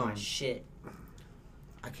Die was my Um, shit.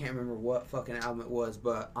 I can't remember what fucking album it was,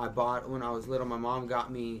 but I bought when I was little. My mom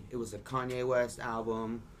got me. It was a Kanye West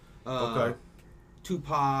album. Okay.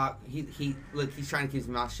 Tupac. He look. He's trying to keep his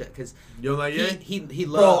mouth shut because You don't like Ye? he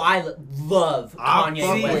Bro, loved. I love I Kanye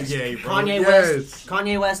fuck with West. Ye, bro. Kanye Yes. West.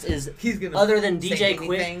 Kanye West is He's gonna other than say DJ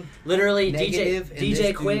Quick. anything Literally negative, and this DJ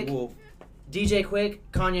dude Quick, will- DJ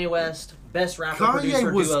Quick, Kanye West, best rapper Kanye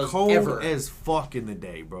producer was duos cold ever. as fuck in the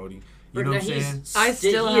day, Brody. You know Now what I'm saying? I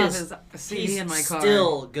still he have is- his CD he's in my car.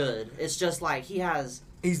 Still good. It's just like he has.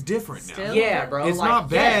 He's different now. Still? Yeah, bro. It's like, not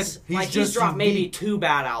bad. Yes, He's like just he's dropped maybe unique. 2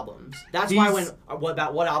 bad albums. That's why He's- what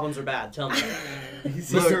albums are bad? Tell me.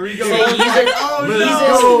 Look, Here we go. Say Yeezus.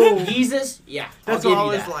 Oh, no. Yeezus. Yeah, That's I'll what I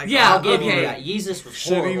give you was that. like. Yeah, I'll give you okay. that. Yeezus was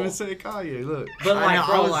Shouldn't horrible. even say Kanye. Look, But I like, know,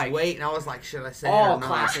 bro, I was like waiting. I was like, should I say it all or not?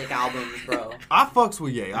 classic albums, bro. I fucks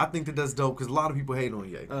with Ye. I think that's dope because a lot of people hate on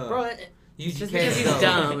Ye. Bro, Just UGK because is he's dope.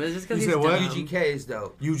 dumb. It's just because You he's said what? dumb. UGK is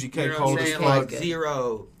dope. UGK You know what cold I'm as saying? fuck. Like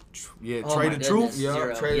Zero, Yeah, Oh Trey my the Truth. goodness, Yeah,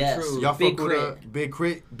 Zero. Trey the Yes. Truth. Y'all Big fuck with Crit. Big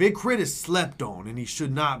Crit. Big Crit is slept on, and he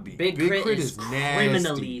should not be. Big Crit is nasty.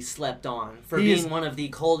 criminally slept on for He being is- one of the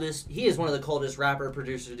coldest. He is one of the coldest rapper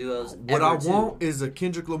producer duos. What ever I too. want is a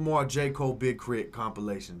Kendrick Lamar, J. Cole, Big Crit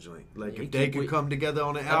compilation joint. Like Yeah, if they we- could come together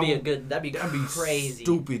on an That'd album, be a good. That'd be that'd be crazy.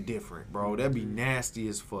 stupid different, bro. That'd be nasty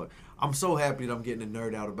as fuck. I'm so happy that I'm getting a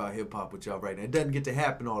nerd out about hip hop with y'all right now. It doesn't get to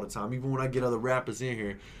happen all the time. Even when I get other rappers in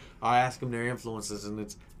here, I ask them their influences, and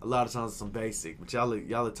it's a lot of times it's some basic. But y'all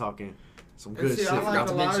are talking some good And see, shit. I Forgot like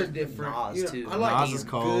to a lot mention of different. Nas, You know, too. I like Nas is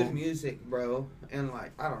cold. good music, bro. And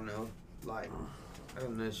like I don't know,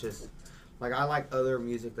 it's just like I like other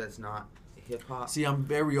music that's not hip hop. See, I'm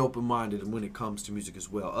very open-minded when it comes to music as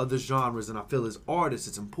well. Other genres, and I feel as artists,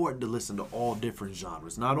 it's important to listen to all different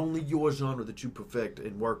genres. Not only your genre that you perfect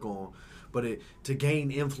and work on, but to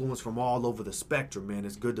gain influence from all over the spectrum, man.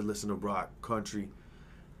 It's good to listen to rock, country,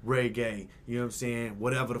 reggae, you know what I'm saying?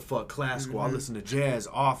 Whatever the fuck, classical. I listen to jazz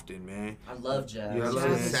often, man. I love jazz. Yeah, I love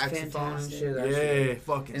Jazz the is saxophone and fantastic. shit. That Yeah, shit.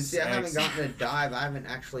 fucking And see, I haven't sax. gotten to dive. I haven't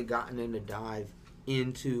actually gotten into dive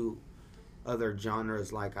into other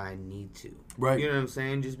genres like I need to. Right. You know what I'm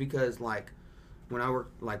saying? Just because, like, when I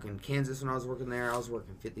worked, like, in Kansas when I was working there, I was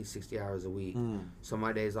working 50, 60 hours a week. So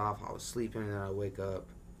my days off, I was sleeping, and then I'd wake up,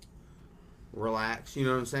 relax, you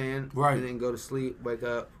know what I'm saying? Right. And then go to sleep, wake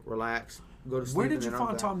up, relax, go to sleep. Where did and you then I'm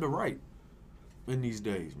find back. time to write in these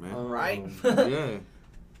days, man? Right? Yeah.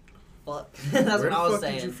 Fuck. That's Where what the I was fuck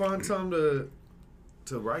saying. did you find time to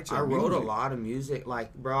write your I wrote music? a lot of music.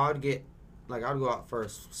 Like, bro, I'd go out for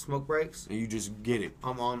smoke breaks. And you just get it.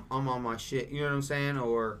 I'm on my shit. You know what I'm saying?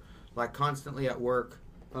 Or like constantly at work,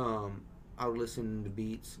 I would listen to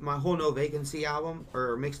beats. My whole No Vacancy album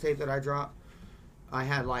or mixtape that I dropped, I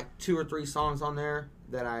had like 2 or 3 songs on there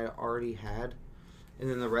that I already had, and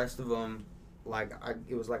then the rest of them,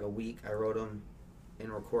 it was like a week. I wrote them and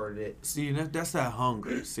recorded it. See, that's that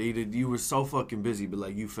hunger. See, that you were so fucking busy, but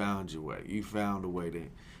like you found your way. You found a way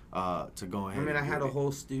to go ahead. I mean, and I had get a it.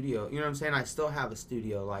 whole studio. You know what I'm saying? I still have a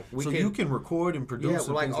studio. Like You can record and produce yeah, and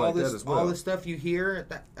well, like things all like this, that as well. all the stuff you hear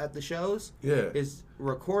at the shows, Yeah. is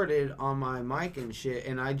recorded on my mic and shit,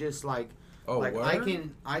 and I just like word? I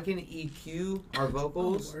can EQ our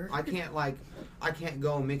vocals. word. I can't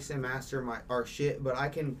go mix and master our shit, but I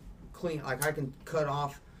can I can cut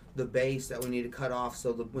off the bass that we need to cut off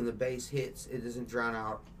so that when the bass hits, it doesn't drown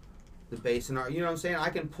out the bass in our. You know what I'm saying? I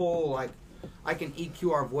can pull I can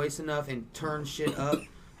EQ our voice enough and turn shit up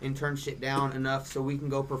and turn shit down enough so we can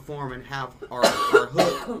go perform and have our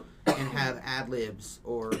hook and have ad libs,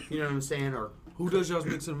 or you know what I'm saying, or Who does y'all's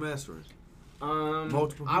mixing and mastering?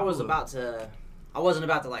 Multiple I was people, I wasn't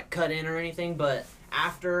about to like cut in or anything, but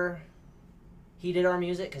after he did our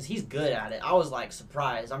music, because he's good at it, I was like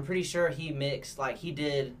surprised. I'm pretty sure he mixed, like he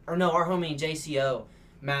did, or no, our homie JCO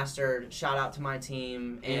mastered Shout Out to My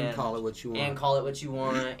Team and Call It What You Want. and Call It What You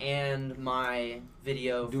Want and my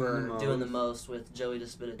video for Doing the Most with Joey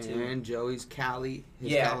Despita too. And Joey's his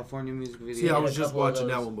Yeah. California music video. See, I was a just couple of watching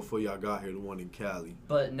that those. one before y'all got here, the one in Cali.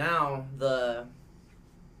 But now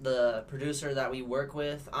the producer that we work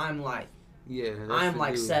with, I'm like that's the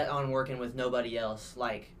dude. set on working with nobody else.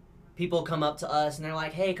 Like, people come up to us and they're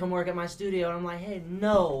like, "Hey, come work at my studio," and I'm like, "Hey,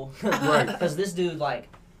 no," Right. Because this dude, like,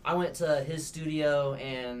 I went to his studio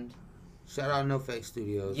and Shout out No Fake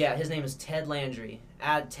Studios. yeah, his name is Ted Landry.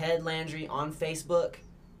 Add Ted Landry on Facebook,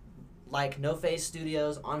 like No Face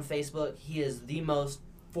Studios on Facebook. He is the most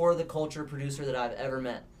for the culture producer that I've ever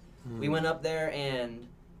met. We went up there and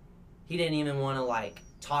he didn't even want to like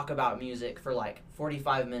talk about music for like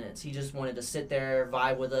 45 minutes. He just wanted to sit there,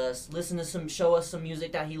 vibe with us, show us some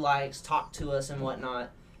music that he likes, talk to us and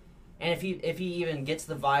whatnot. And if he even gets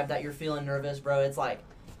the vibe that you're feeling nervous, bro, it's like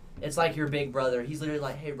your big brother. He's literally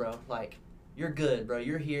like, "Hey, bro, like, you're good, bro.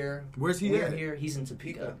 You're here. Where's he We're at? here." He's in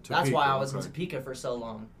Topeka. Topeka, That's why I was in okay. Topeka for so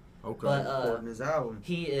long. Okay. But Recording his album.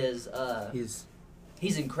 he is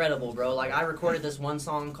he's incredible, bro. Like, I recorded this one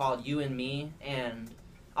song called "You and Me," and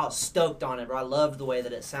I was stoked on it, bro. I loved the way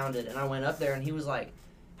that it sounded, and I went up there and he was like,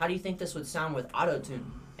 "How do you think this would sound with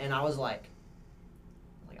auto-tune?" And I was like,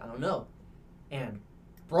 I don't know. And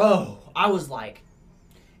bro, I was like,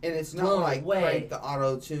 And it's not blown like away. crank the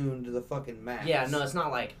auto tune to the fucking max. yeah, no, it's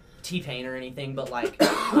not like T-Pain or anything, but like,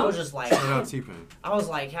 I was just like, Shout out T-Pain. I was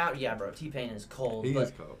like, how? Yeah, bro, T-Pain is cold. He but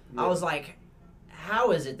is cold. I was like,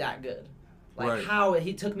 how is it that good? Like, Right. how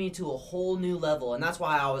he took me to a whole new level, and that's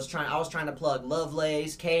why I was trying to plug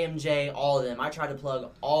Lovelace, KMJ, all of them. I tried to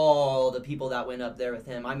plug all the people that went up there with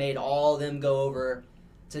him. I made all of them go over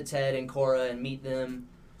to Ted and Cora and meet them.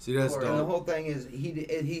 See, that's Or- And the dope. whole thing is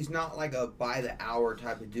he's not like a by the hour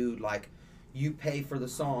type of dude. Like, you pay for the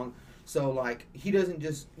song. So like you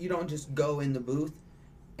don't just go in the booth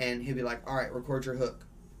and he'll be like, all right, record your hook,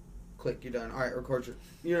 click, you're done. All right, record your,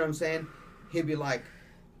 you know what I'm saying? He'll be like,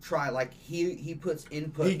 try, like he puts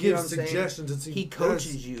input. He you know gives what I'm saying? suggestions. And He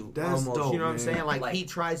coaches you that's almost. dope, you know what I'm man. saying? Like Like- he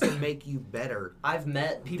tries to make you better. I've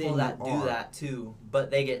met people Than that you do are. that too,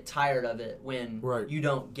 but they get tired of it when Right. you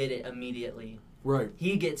don't get it immediately. Right.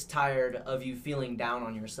 He gets tired of you feeling down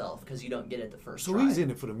on yourself because you don't get it the first So try. he's in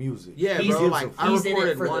it for the music. Yeah, He's bro. in- Like I He's in it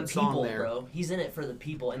recorded for one the people, song there, bro. He's in it for the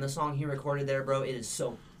people, and the song he recorded there, bro, it is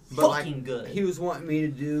so but like fucking good. he was wanting me to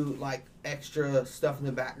do like extra stuff in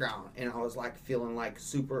the background, and I was like feeling like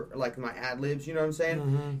super, like my ad libs. You know what I'm saying?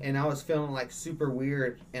 Mhm. And I was feeling like super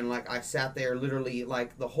weird, and like I sat there literally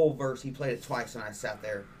like the whole verse. He played it twice, and I sat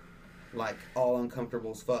there like all uncomfortable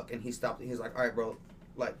as fuck. And he stopped. He's like, "All right, bro,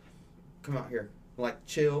 like come out here, like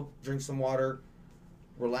chill, drink some water,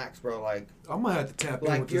 relax, bro. Like I'm gonna have to tap in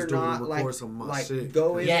like with this you're dude not and record like some of my like shit.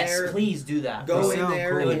 go in Yes, there, please do that. go That in sound there.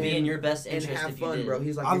 cool. It would and, be in your best and interest have if you fun, did. bro.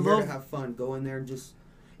 He's like, I you're there love- to have fun. Go in there and just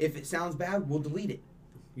if it sounds bad, we'll delete it.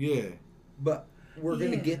 Yeah. But we're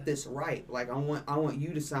gonna Yeah. get this right. Like I want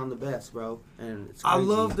you to sound the best, bro. And it's I crazy.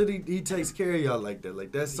 love that he takes care of y'all like that.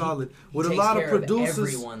 Like that's solid. He With a takes lot of care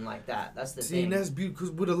producers, everyone like that. That's the see, thing. and that's beautiful.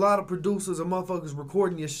 Because with a lot of producers and motherfuckers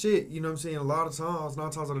recording your shit, you know what I'm saying. A lot of times, 9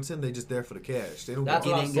 times out of 10, they just there for the cash. They don't. That's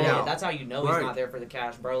get what Get I'm in, get saying. out. That's how you know Right. he's not there for the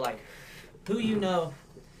cash, bro. Like, who you know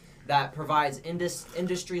that provides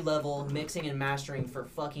industry level mixing and mastering for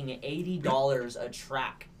fucking $80 a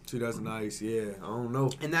track? See, that's nice. Yeah, I don't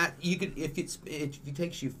know. And that you could if it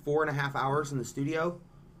takes you 4.5 hours in the studio,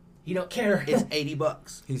 He don't care. it's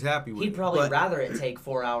 $80. He's happy with He'd it. probably But- rather it take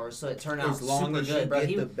 4 hours so it turned out As long super as good, you bro. get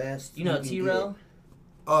He, the best, you know can T-Rail?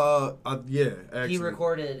 Yeah, actually. He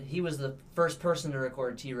recorded. He was the first person to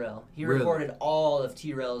record T-Rail. He Really? recorded all of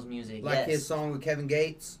T-Rail's music. get. Like yes. his song with Kevin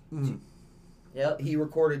Gates, Yep. he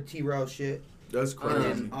recorded T-Rail shit, That's and crazy.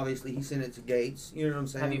 then obviously he sent it to Gates. You know what I'm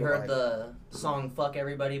saying? Have you But, heard like, the song "Fuck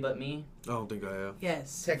Everybody But Me"? I don't think I have.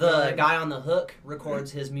 Yes. Tech The Nine, guy on the hook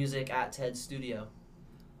records his music at Ted's studio.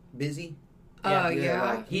 Busy? Oh, Yeah, yeah.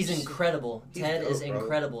 like, He's incredible. he's Ted is dope, bro.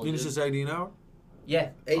 incredible. You know, it's Dude. just 80 an hour. Yeah,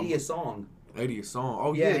 80 a song. 80 a song.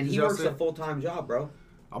 Oh Yeah, yeah, and did he y'all works say- a full-time job, bro.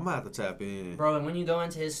 I'm gonna have to tap in. bro. And when you go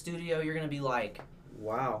into his studio, you're gonna be like,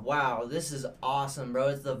 Wow. "Wow, this is awesome, bro."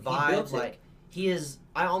 It's the built vibe. it. Like he is.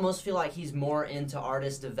 I almost feel like he's more into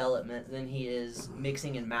artist development than he is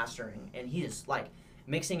mixing and mastering. And he is like,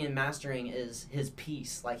 mixing and mastering is his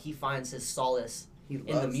piece. Like he finds his solace He in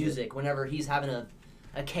the loves music whenever he's having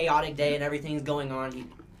a chaotic day and everything's going on. He,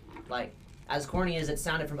 like, as corny as it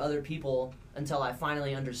sounded from other people until I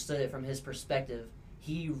finally understood it from his perspective,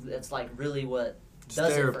 it's like really what It's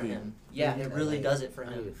does it for therapy. him. Yeah, it really does it for I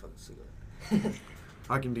need a him. fucking cigarette.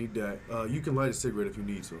 I can need that. You can light a cigarette if you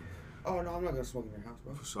need to. Oh, no, I'm not going to smoke in your house,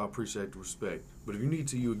 bro. So I appreciate the respect. But if you need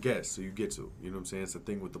to, you a guest, so you get to. You know what I'm saying? It's a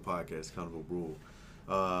thing with the podcast, kind of a rule.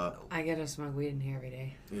 I get to smoke weed in here every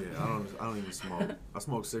day. Yeah, I don't even smoke. I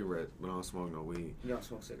smoke cigarettes, but I don't smoke no weed. You don't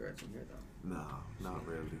smoke cigarettes in here, though. No, not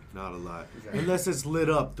really, not a lot. Exactly. Unless it's lit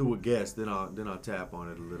up through a guest, then I'll tap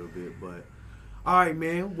on it a little bit. But all right,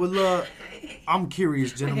 man. Well, I'm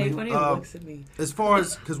curious, I gentlemen. hate when he looks at me. As far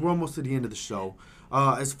as, because we're almost to the end of the show,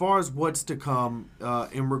 as far as what's to come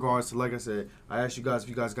in regards to, like I said, I asked you guys if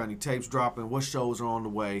you guys got any tapes dropping, what shows are on the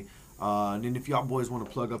way, and then if y'all boys want to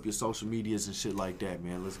plug up your social medias and shit like that,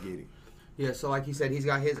 man, let's get it. Yeah, so like he said, he's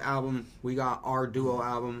got his album. We got our duo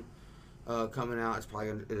album coming out.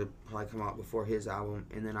 It'll probably come out before his album.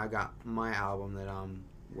 And then I got my album that I'm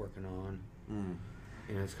working on.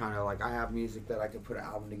 And it's kind of like I have music that I can put an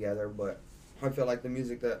album together, but I feel like the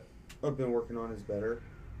music that I've been working on is better.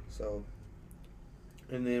 So,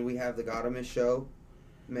 and then we have the Gottimus show,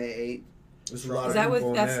 May 8th. There's a lot Is of that info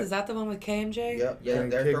with on is that the one with KMJ? Yep, Yeah, yeah,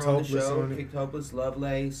 they're Kicked throwing the Hopeless show. on it. Kicked Hopeless,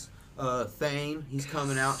 Lovelace, Thane, he's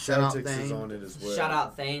coming out. Shout out Celtics is Thane. on it as well. Shout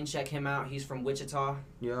out Thane, check him out. He's from Wichita.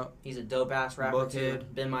 Yep. He's a dope ass rapper Buckhead. too.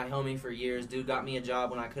 Been my homie for years. Dude got me a job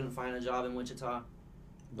when I couldn't find a job in Wichita.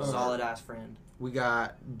 Uh, Solid ass friend. We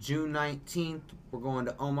got June 19th. We're going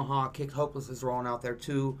to Omaha. Kicked Hopeless is rolling out there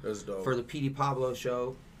too That's dope. for the PD Pablo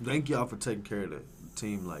show. Thank y'all for taking care of the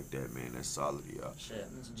team like that, man. That's solid, y'all. Shit,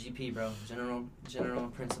 that's GP, bro. General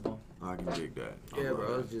principal. I can dig that. I Yeah, love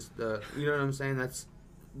bro. that. It's just you know what I'm saying. That's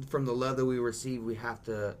from the love that we receive. We have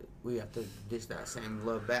to dish that same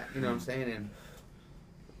love back. You know what I'm saying? And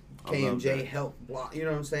KMJ helped block. You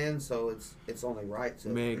know what I'm saying? So it's only right to.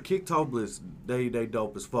 Man, Kick Topless, they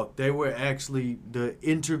dope as fuck. They were actually the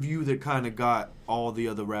interview that kind of got all the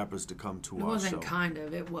other rappers to come to It our wasn't show. kind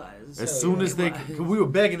of. It was. As soon as It cause was. we were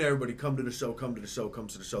begging everybody, come to the show, come to the show, come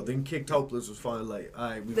to the show. Then Kick Topless was finally like, all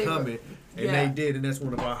right, we They were- coming. And yeah. they did, and that's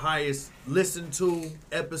one of our highest listened to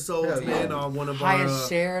episodes, Hell yeah. man, on one of Highest our...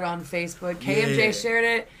 shared on Facebook. KMJ Yeah. shared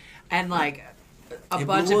it, and like a It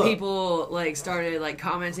bunch blew of up. people like started like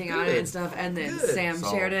commenting on it Good. and stuff. And then Good. Sam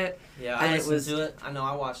So- shared it. Yeah, And I it listened was- to it. I know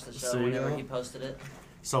I watched the show See, whenever yeah. he posted it.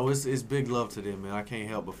 So it's big love to them, man. I can't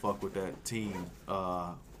help but fuck with that team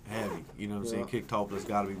heavy. You know what I'm saying? Yeah. Kick Topless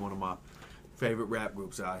got to be one of my favorite rap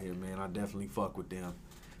groups out here, man. I definitely fuck with them.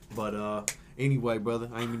 But anyway, brother,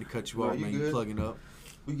 I ain't mean to cut you No, off, you man. You good. plugging up.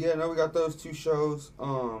 But yeah, no, we got those 2 shows.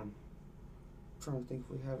 Trying to think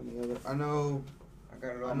if we have any other. I know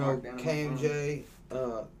KMJ,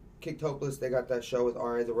 Kick Topless, they got that show with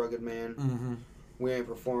R.A. the Rugged Man. Mm-hmm. We ain't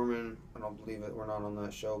performing. I don't believe it. We're not on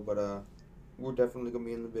that show, but we're definitely gonna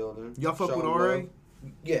be in the building. Y'all fuck with Showing R.A.? love.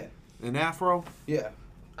 Yeah, And Afro? yeah.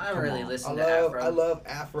 I haven't really listened to I Afro. love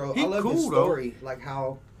Afro. He I love cool, his though. story, like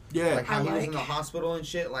how Yeah. he was like- in the hospital and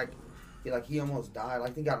shit. Like he almost died.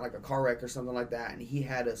 Like he got like a car wreck or something like that, and he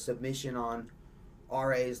had a submission on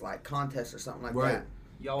RA's like contest or something like Right. that.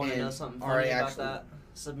 Y'all want to And know something R.A. funny about actually- that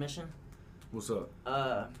submission? What's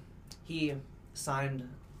up? He signed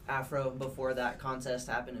Afro before that contest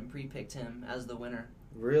happened and pre-picked him as the winner.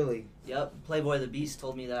 Really, Yep, Playboy the Beast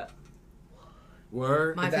told me that.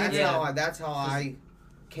 Word? My that's favorite. that's how I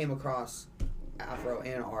came across Afro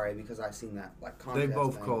and RA because I seen that like They contest.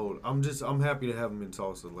 both thing. cold. I'm happy to have them in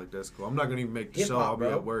Tulsa. Like, that's cool. I'm not gonna even make the Hip show. hop, I'll be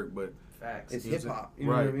bro. at work, but Facts. It's You know hip what I'm hop. saying? You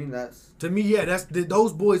know what I Right. mean? That's to me, yeah,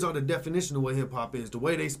 those boys are the definition of what hip hop is. The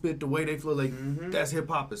way they spit, the way they flow, like Mhm. that's hip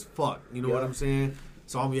hop as fuck. You know what Yeah. I'm saying?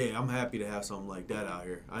 So I'm happy to have something like that out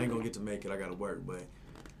here. I ain't gonna get to make it. I gotta work, but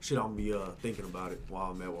shit, I'm gonna be thinking about it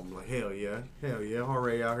while I'm at work. I'm like, hell yeah,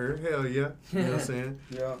 hooray out here, hell yeah. You know what I'm saying?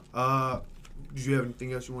 yeah. Did you have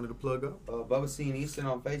anything else you wanted to plug up? Bubba C and Easton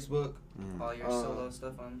on Facebook. All your solo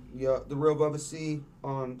stuff on. Yeah, the real Bubba C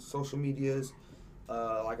on social medias.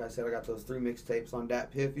 Like I said, I got those 3 mixtapes on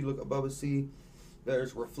Dat Piff. You look at Bubba C.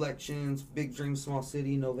 There's Reflections, Big Dream, Small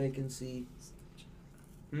City, No Vacancy.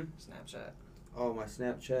 Snapchat. Oh, my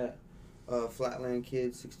Snapchat. Flatland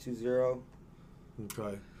Kid 620.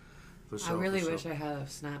 Okay. For sure. I really for wish sure. I had a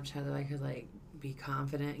Snapchat that I could like be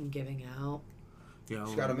confident in giving out. Yeah,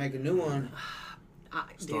 Just gotta make a new one.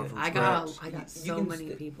 Start Dude, from I got You so can many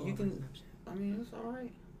st- people. you on can- my Snapchat. I mean, it's all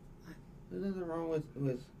right. There's nothing wrong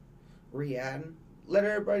with re-adding. Let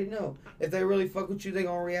everybody know if they really fuck with you, they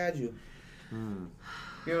gonna re-add you. Mm.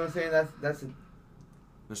 You know what I'm saying?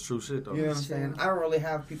 That's true shit though. You know what I'm That's saying? true. I don't really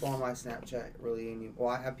have people on my Snapchat really any. Well,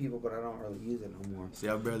 I have people, but I don't really use it no more. See,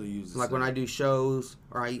 I barely use it. Like when I do shows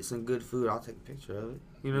or I eat some good food, I'll take a picture of it.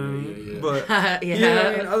 You know what I Yeah, mean? yeah, yeah. But Yeah. you know what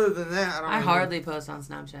I mean? Other than that, I don't. I really- hardly post on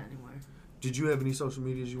Snapchat anymore. Did you have any social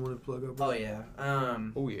medias you wanted to plug up? bro? Oh yeah.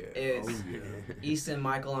 Oh yeah. It's yeah. Easton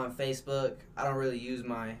Michael on Facebook. I don't really use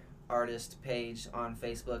my artist page on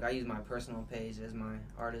Facebook. I use my personal page as my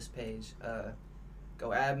artist page.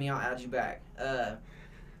 Go add me, I'll add you back.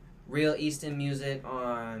 Real Easton Music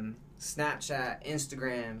on Snapchat,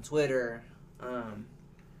 Instagram, Twitter.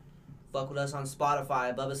 Fuck with us on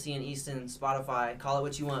Spotify. Bubba C and Easton, Spotify. Call it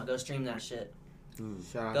what you want. Go stream that shit.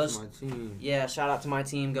 Shout out Those- to my team. Yeah, shout out to my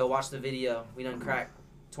team. Go watch the video. We done cracked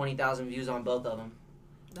 20,000 views on both of them.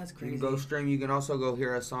 That's You crazy. can go stream. You can also go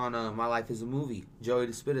hear us on My Life Is a Movie. Joey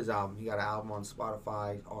the Spitter's album. He got an album on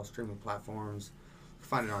Spotify, all streaming platforms.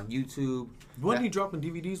 Find it on YouTube. Wasn't he dropping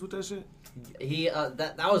DVDs with that shit? He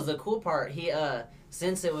that was the cool part. He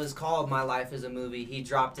since it was called My Life Is a Movie, he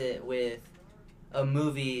dropped it with a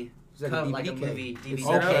movie. It's like Come, a DVD like a case. movie It's DVD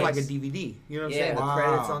set up case. like a DVD. You know what I'm Yeah. saying? The Wow.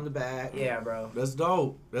 credits on the back. Yeah, bro. That's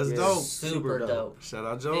dope. That's Yeah. dope. Super dope. Shout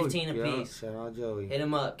out Joey. 15 a Yeah, piece. shout out Joey. Hit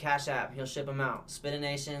him up. Cash App. He'll ship them out. Spit a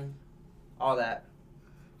Nation. All that.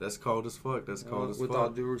 That's cold as fuck. That's cold as With fuck. all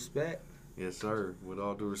due respect. Yes, sir. With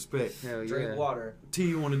all due respect. Hell Drink yeah. water. T,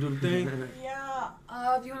 you want to do the thing? Yeah.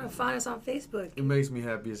 If you want to find us on Facebook. It makes me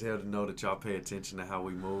happy as hell to know that y'all pay attention to how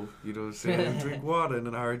we move. You know what I'm saying? Drink water. And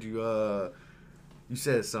then I heard you, you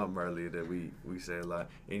said something earlier that we said a lot.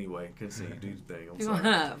 Anyway, continue. Do the thing. I'm If you sorry.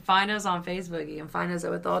 want to find us on Facebook, you can find us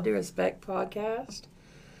at With All Due Respect Podcast.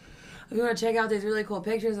 If you want to check out these really cool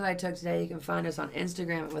pictures that I took today, you can find us on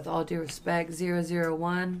Instagram at With All Due Respect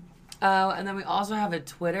 001. And then we also have a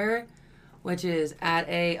Twitter, which is at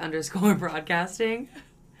 @A_broadcasting.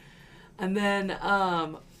 And then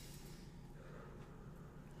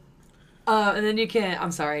you can,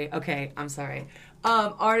 I'm sorry.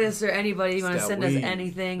 Artists or anybody, you want to That send us weed.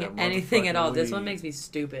 anything That at all. motherfucking This one weed. makes me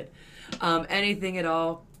stupid. Anything at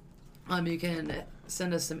all. You can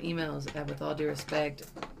send us some emails at with all due respect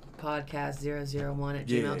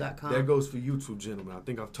podcast001@gmail.com. That goes for you two gentlemen. I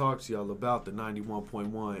think I've talked to y'all about the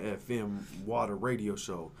 91.1 FM water radio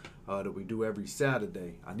show that we do every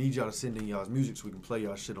Saturday. I need y'all to send in y'all's music so we can play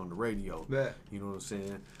y'all shit on the radio. Bet. You know what I'm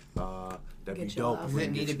saying? That'd be Get y'all dope. out if Does we it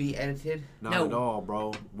can need get to be edited? Not No. at all,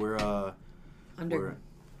 bro. We'll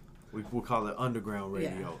call it underground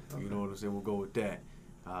radio. Yeah. You know what I'm saying? We'll go with that.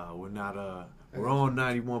 We're not we're on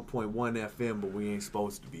 91.1 FM, but we ain't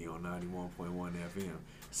supposed to be on 91.1 FM.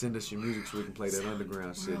 Send us your music so we can play that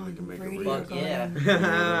underground shit and we can make it real. Fuck yeah. You know what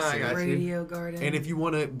I'm I saying? got you. Radio Garden. And if you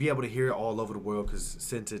want to be able to hear it all over the world, because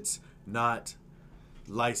since it's not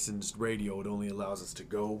licensed radio, it only allows us to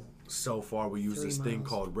go so far. We use 3 this thing miles.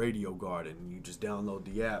 called Radio Garden. You just download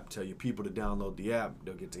the app, tell your people to download the app,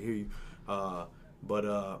 they'll get to hear you. But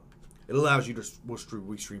it allows you to,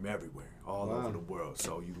 we stream everywhere, all over the world.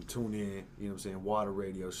 So you can tune in, you know what I'm saying, water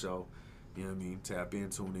radio show. You know what I mean? Tap in,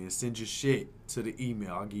 tune in, send your shit to the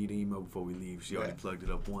email. I'll give you the email before we leave. She already plugged it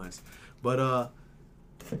up once. But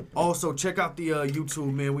also check out the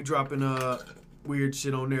YouTube, man. We dropping weird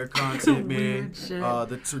shit on there, content, man. Weird shit.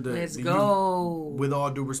 Let's the go. With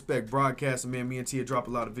all due respect, broadcasting, man. Me and Tia drop a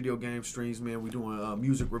lot of video game streams, man. We doing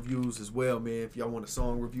music reviews as well, man. If y'all want a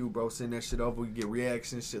song review, bro, send that shit over. We get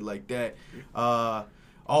reactions, shit like that.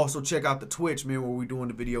 Also, check out the Twitch, man, where we doing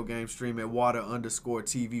the video game stream at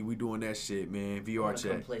water_TV. We doing that shit, man. VR Come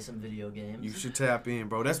chat. play some video games. You should tap in,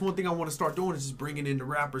 bro. That's one thing I want to start doing is just bringing in the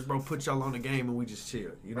rappers, bro. Put y'all on the game and we just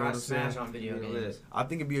chill. You know Bro, I what I'm saying? smash on video games. I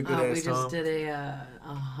think it'd be a good we ass just time. did a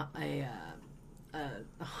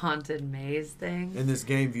haunted maze thing. In this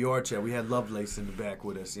game VR chat, we had Lovelace in the back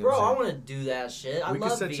with us. You know Bro, what I I'm saying? want to do that shit. I We can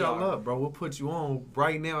love set VR. y'all up, bro. We'll put you on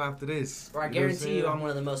right now after this. Bro, I You know what I'm guarantee you saying? I'm one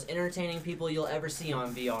of the most entertaining people you'll ever see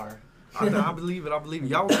on VR. I believe it. I believe it.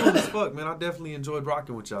 Y'all was cool as fuck, man. I definitely enjoyed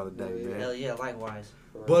rocking with y'all today, man. Hell yeah, likewise.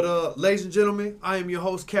 But ladies and gentlemen, I am your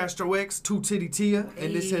host Castro X, Tittie Tia,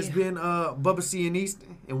 and this has Hey. been Bubba C and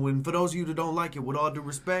Easton. And for those of you that don't like it, with all due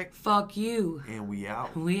respect, Fuck you. and we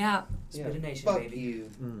out. We out. Spit a nation, Fuck baby. you.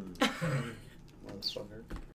 Motherfucker.